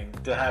significant thing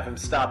to have him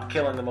stop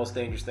killing the most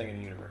dangerous thing in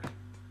the universe.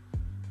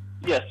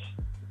 Yes.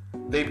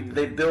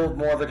 They build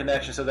more of a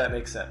connection so that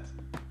makes sense.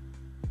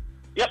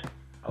 Yep.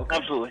 Okay.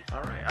 Absolutely.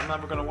 All right. I'm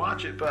never going to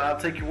watch it, but I'll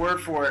take your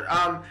word for it.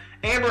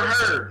 Amber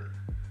Heard.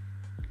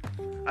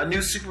 A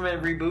new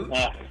Superman reboot.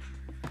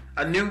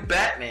 A new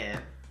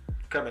Batman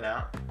coming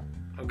out.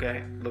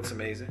 Okay. Looks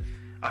amazing.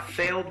 A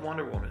failed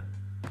Wonder Woman.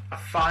 A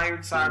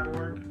fired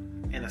Cyborg,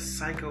 and a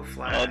Psycho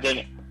Flash. It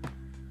didn't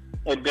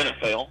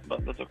fail,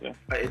 but that's okay.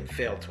 It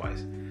failed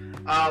twice.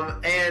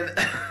 And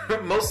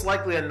most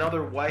likely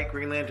another white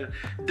Green Lantern.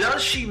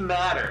 Does she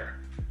matter?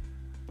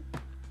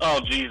 Oh,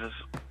 Jesus.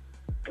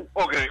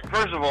 Okay,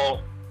 first of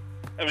all,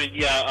 I mean,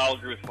 yeah, I'll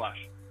agree with Flash.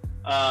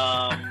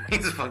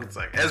 He's a fucking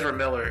psycho. Ezra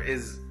Miller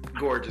is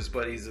gorgeous,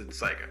 but he's a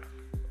psycho.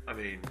 I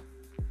mean...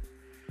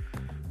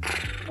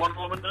 Wonder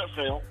Woman didn't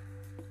fail.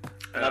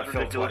 That's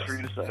ridiculous for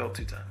you to say. Failed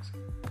 2 times.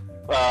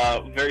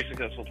 Very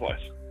successful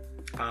twice.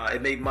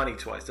 It made money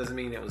twice. Doesn't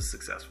mean it was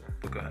successful.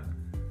 But go ahead.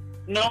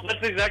 No,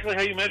 that's exactly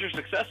how you measure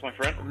success, my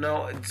friend.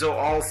 No, so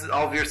all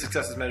of your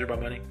success is measured by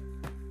money?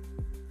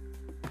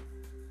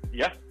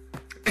 Yeah.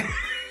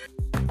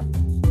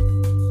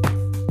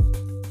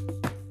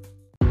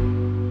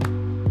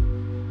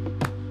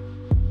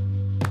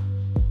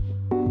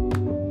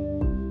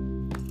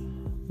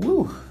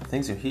 Woo,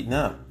 things are heating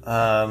up.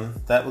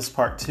 That was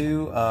part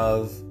 2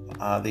 of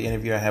the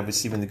interview I had with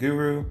Stephen the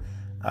Guru.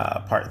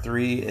 Part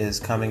 3 is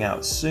coming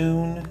out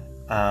soon.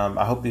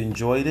 I hope you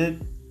enjoyed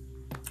it.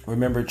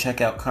 Remember, check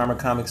out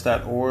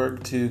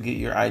karmacomics.org to get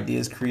your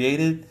ideas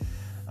created.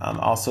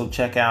 Also,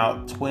 check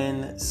out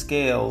Twin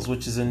Scales,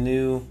 which is a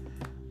new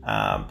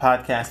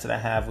podcast that I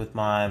have with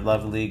my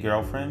lovely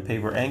girlfriend,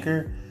 Paper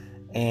Anchor.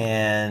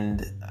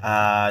 And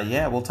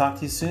we'll talk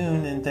to you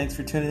soon. And thanks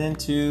for tuning in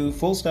to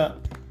Full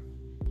Stop.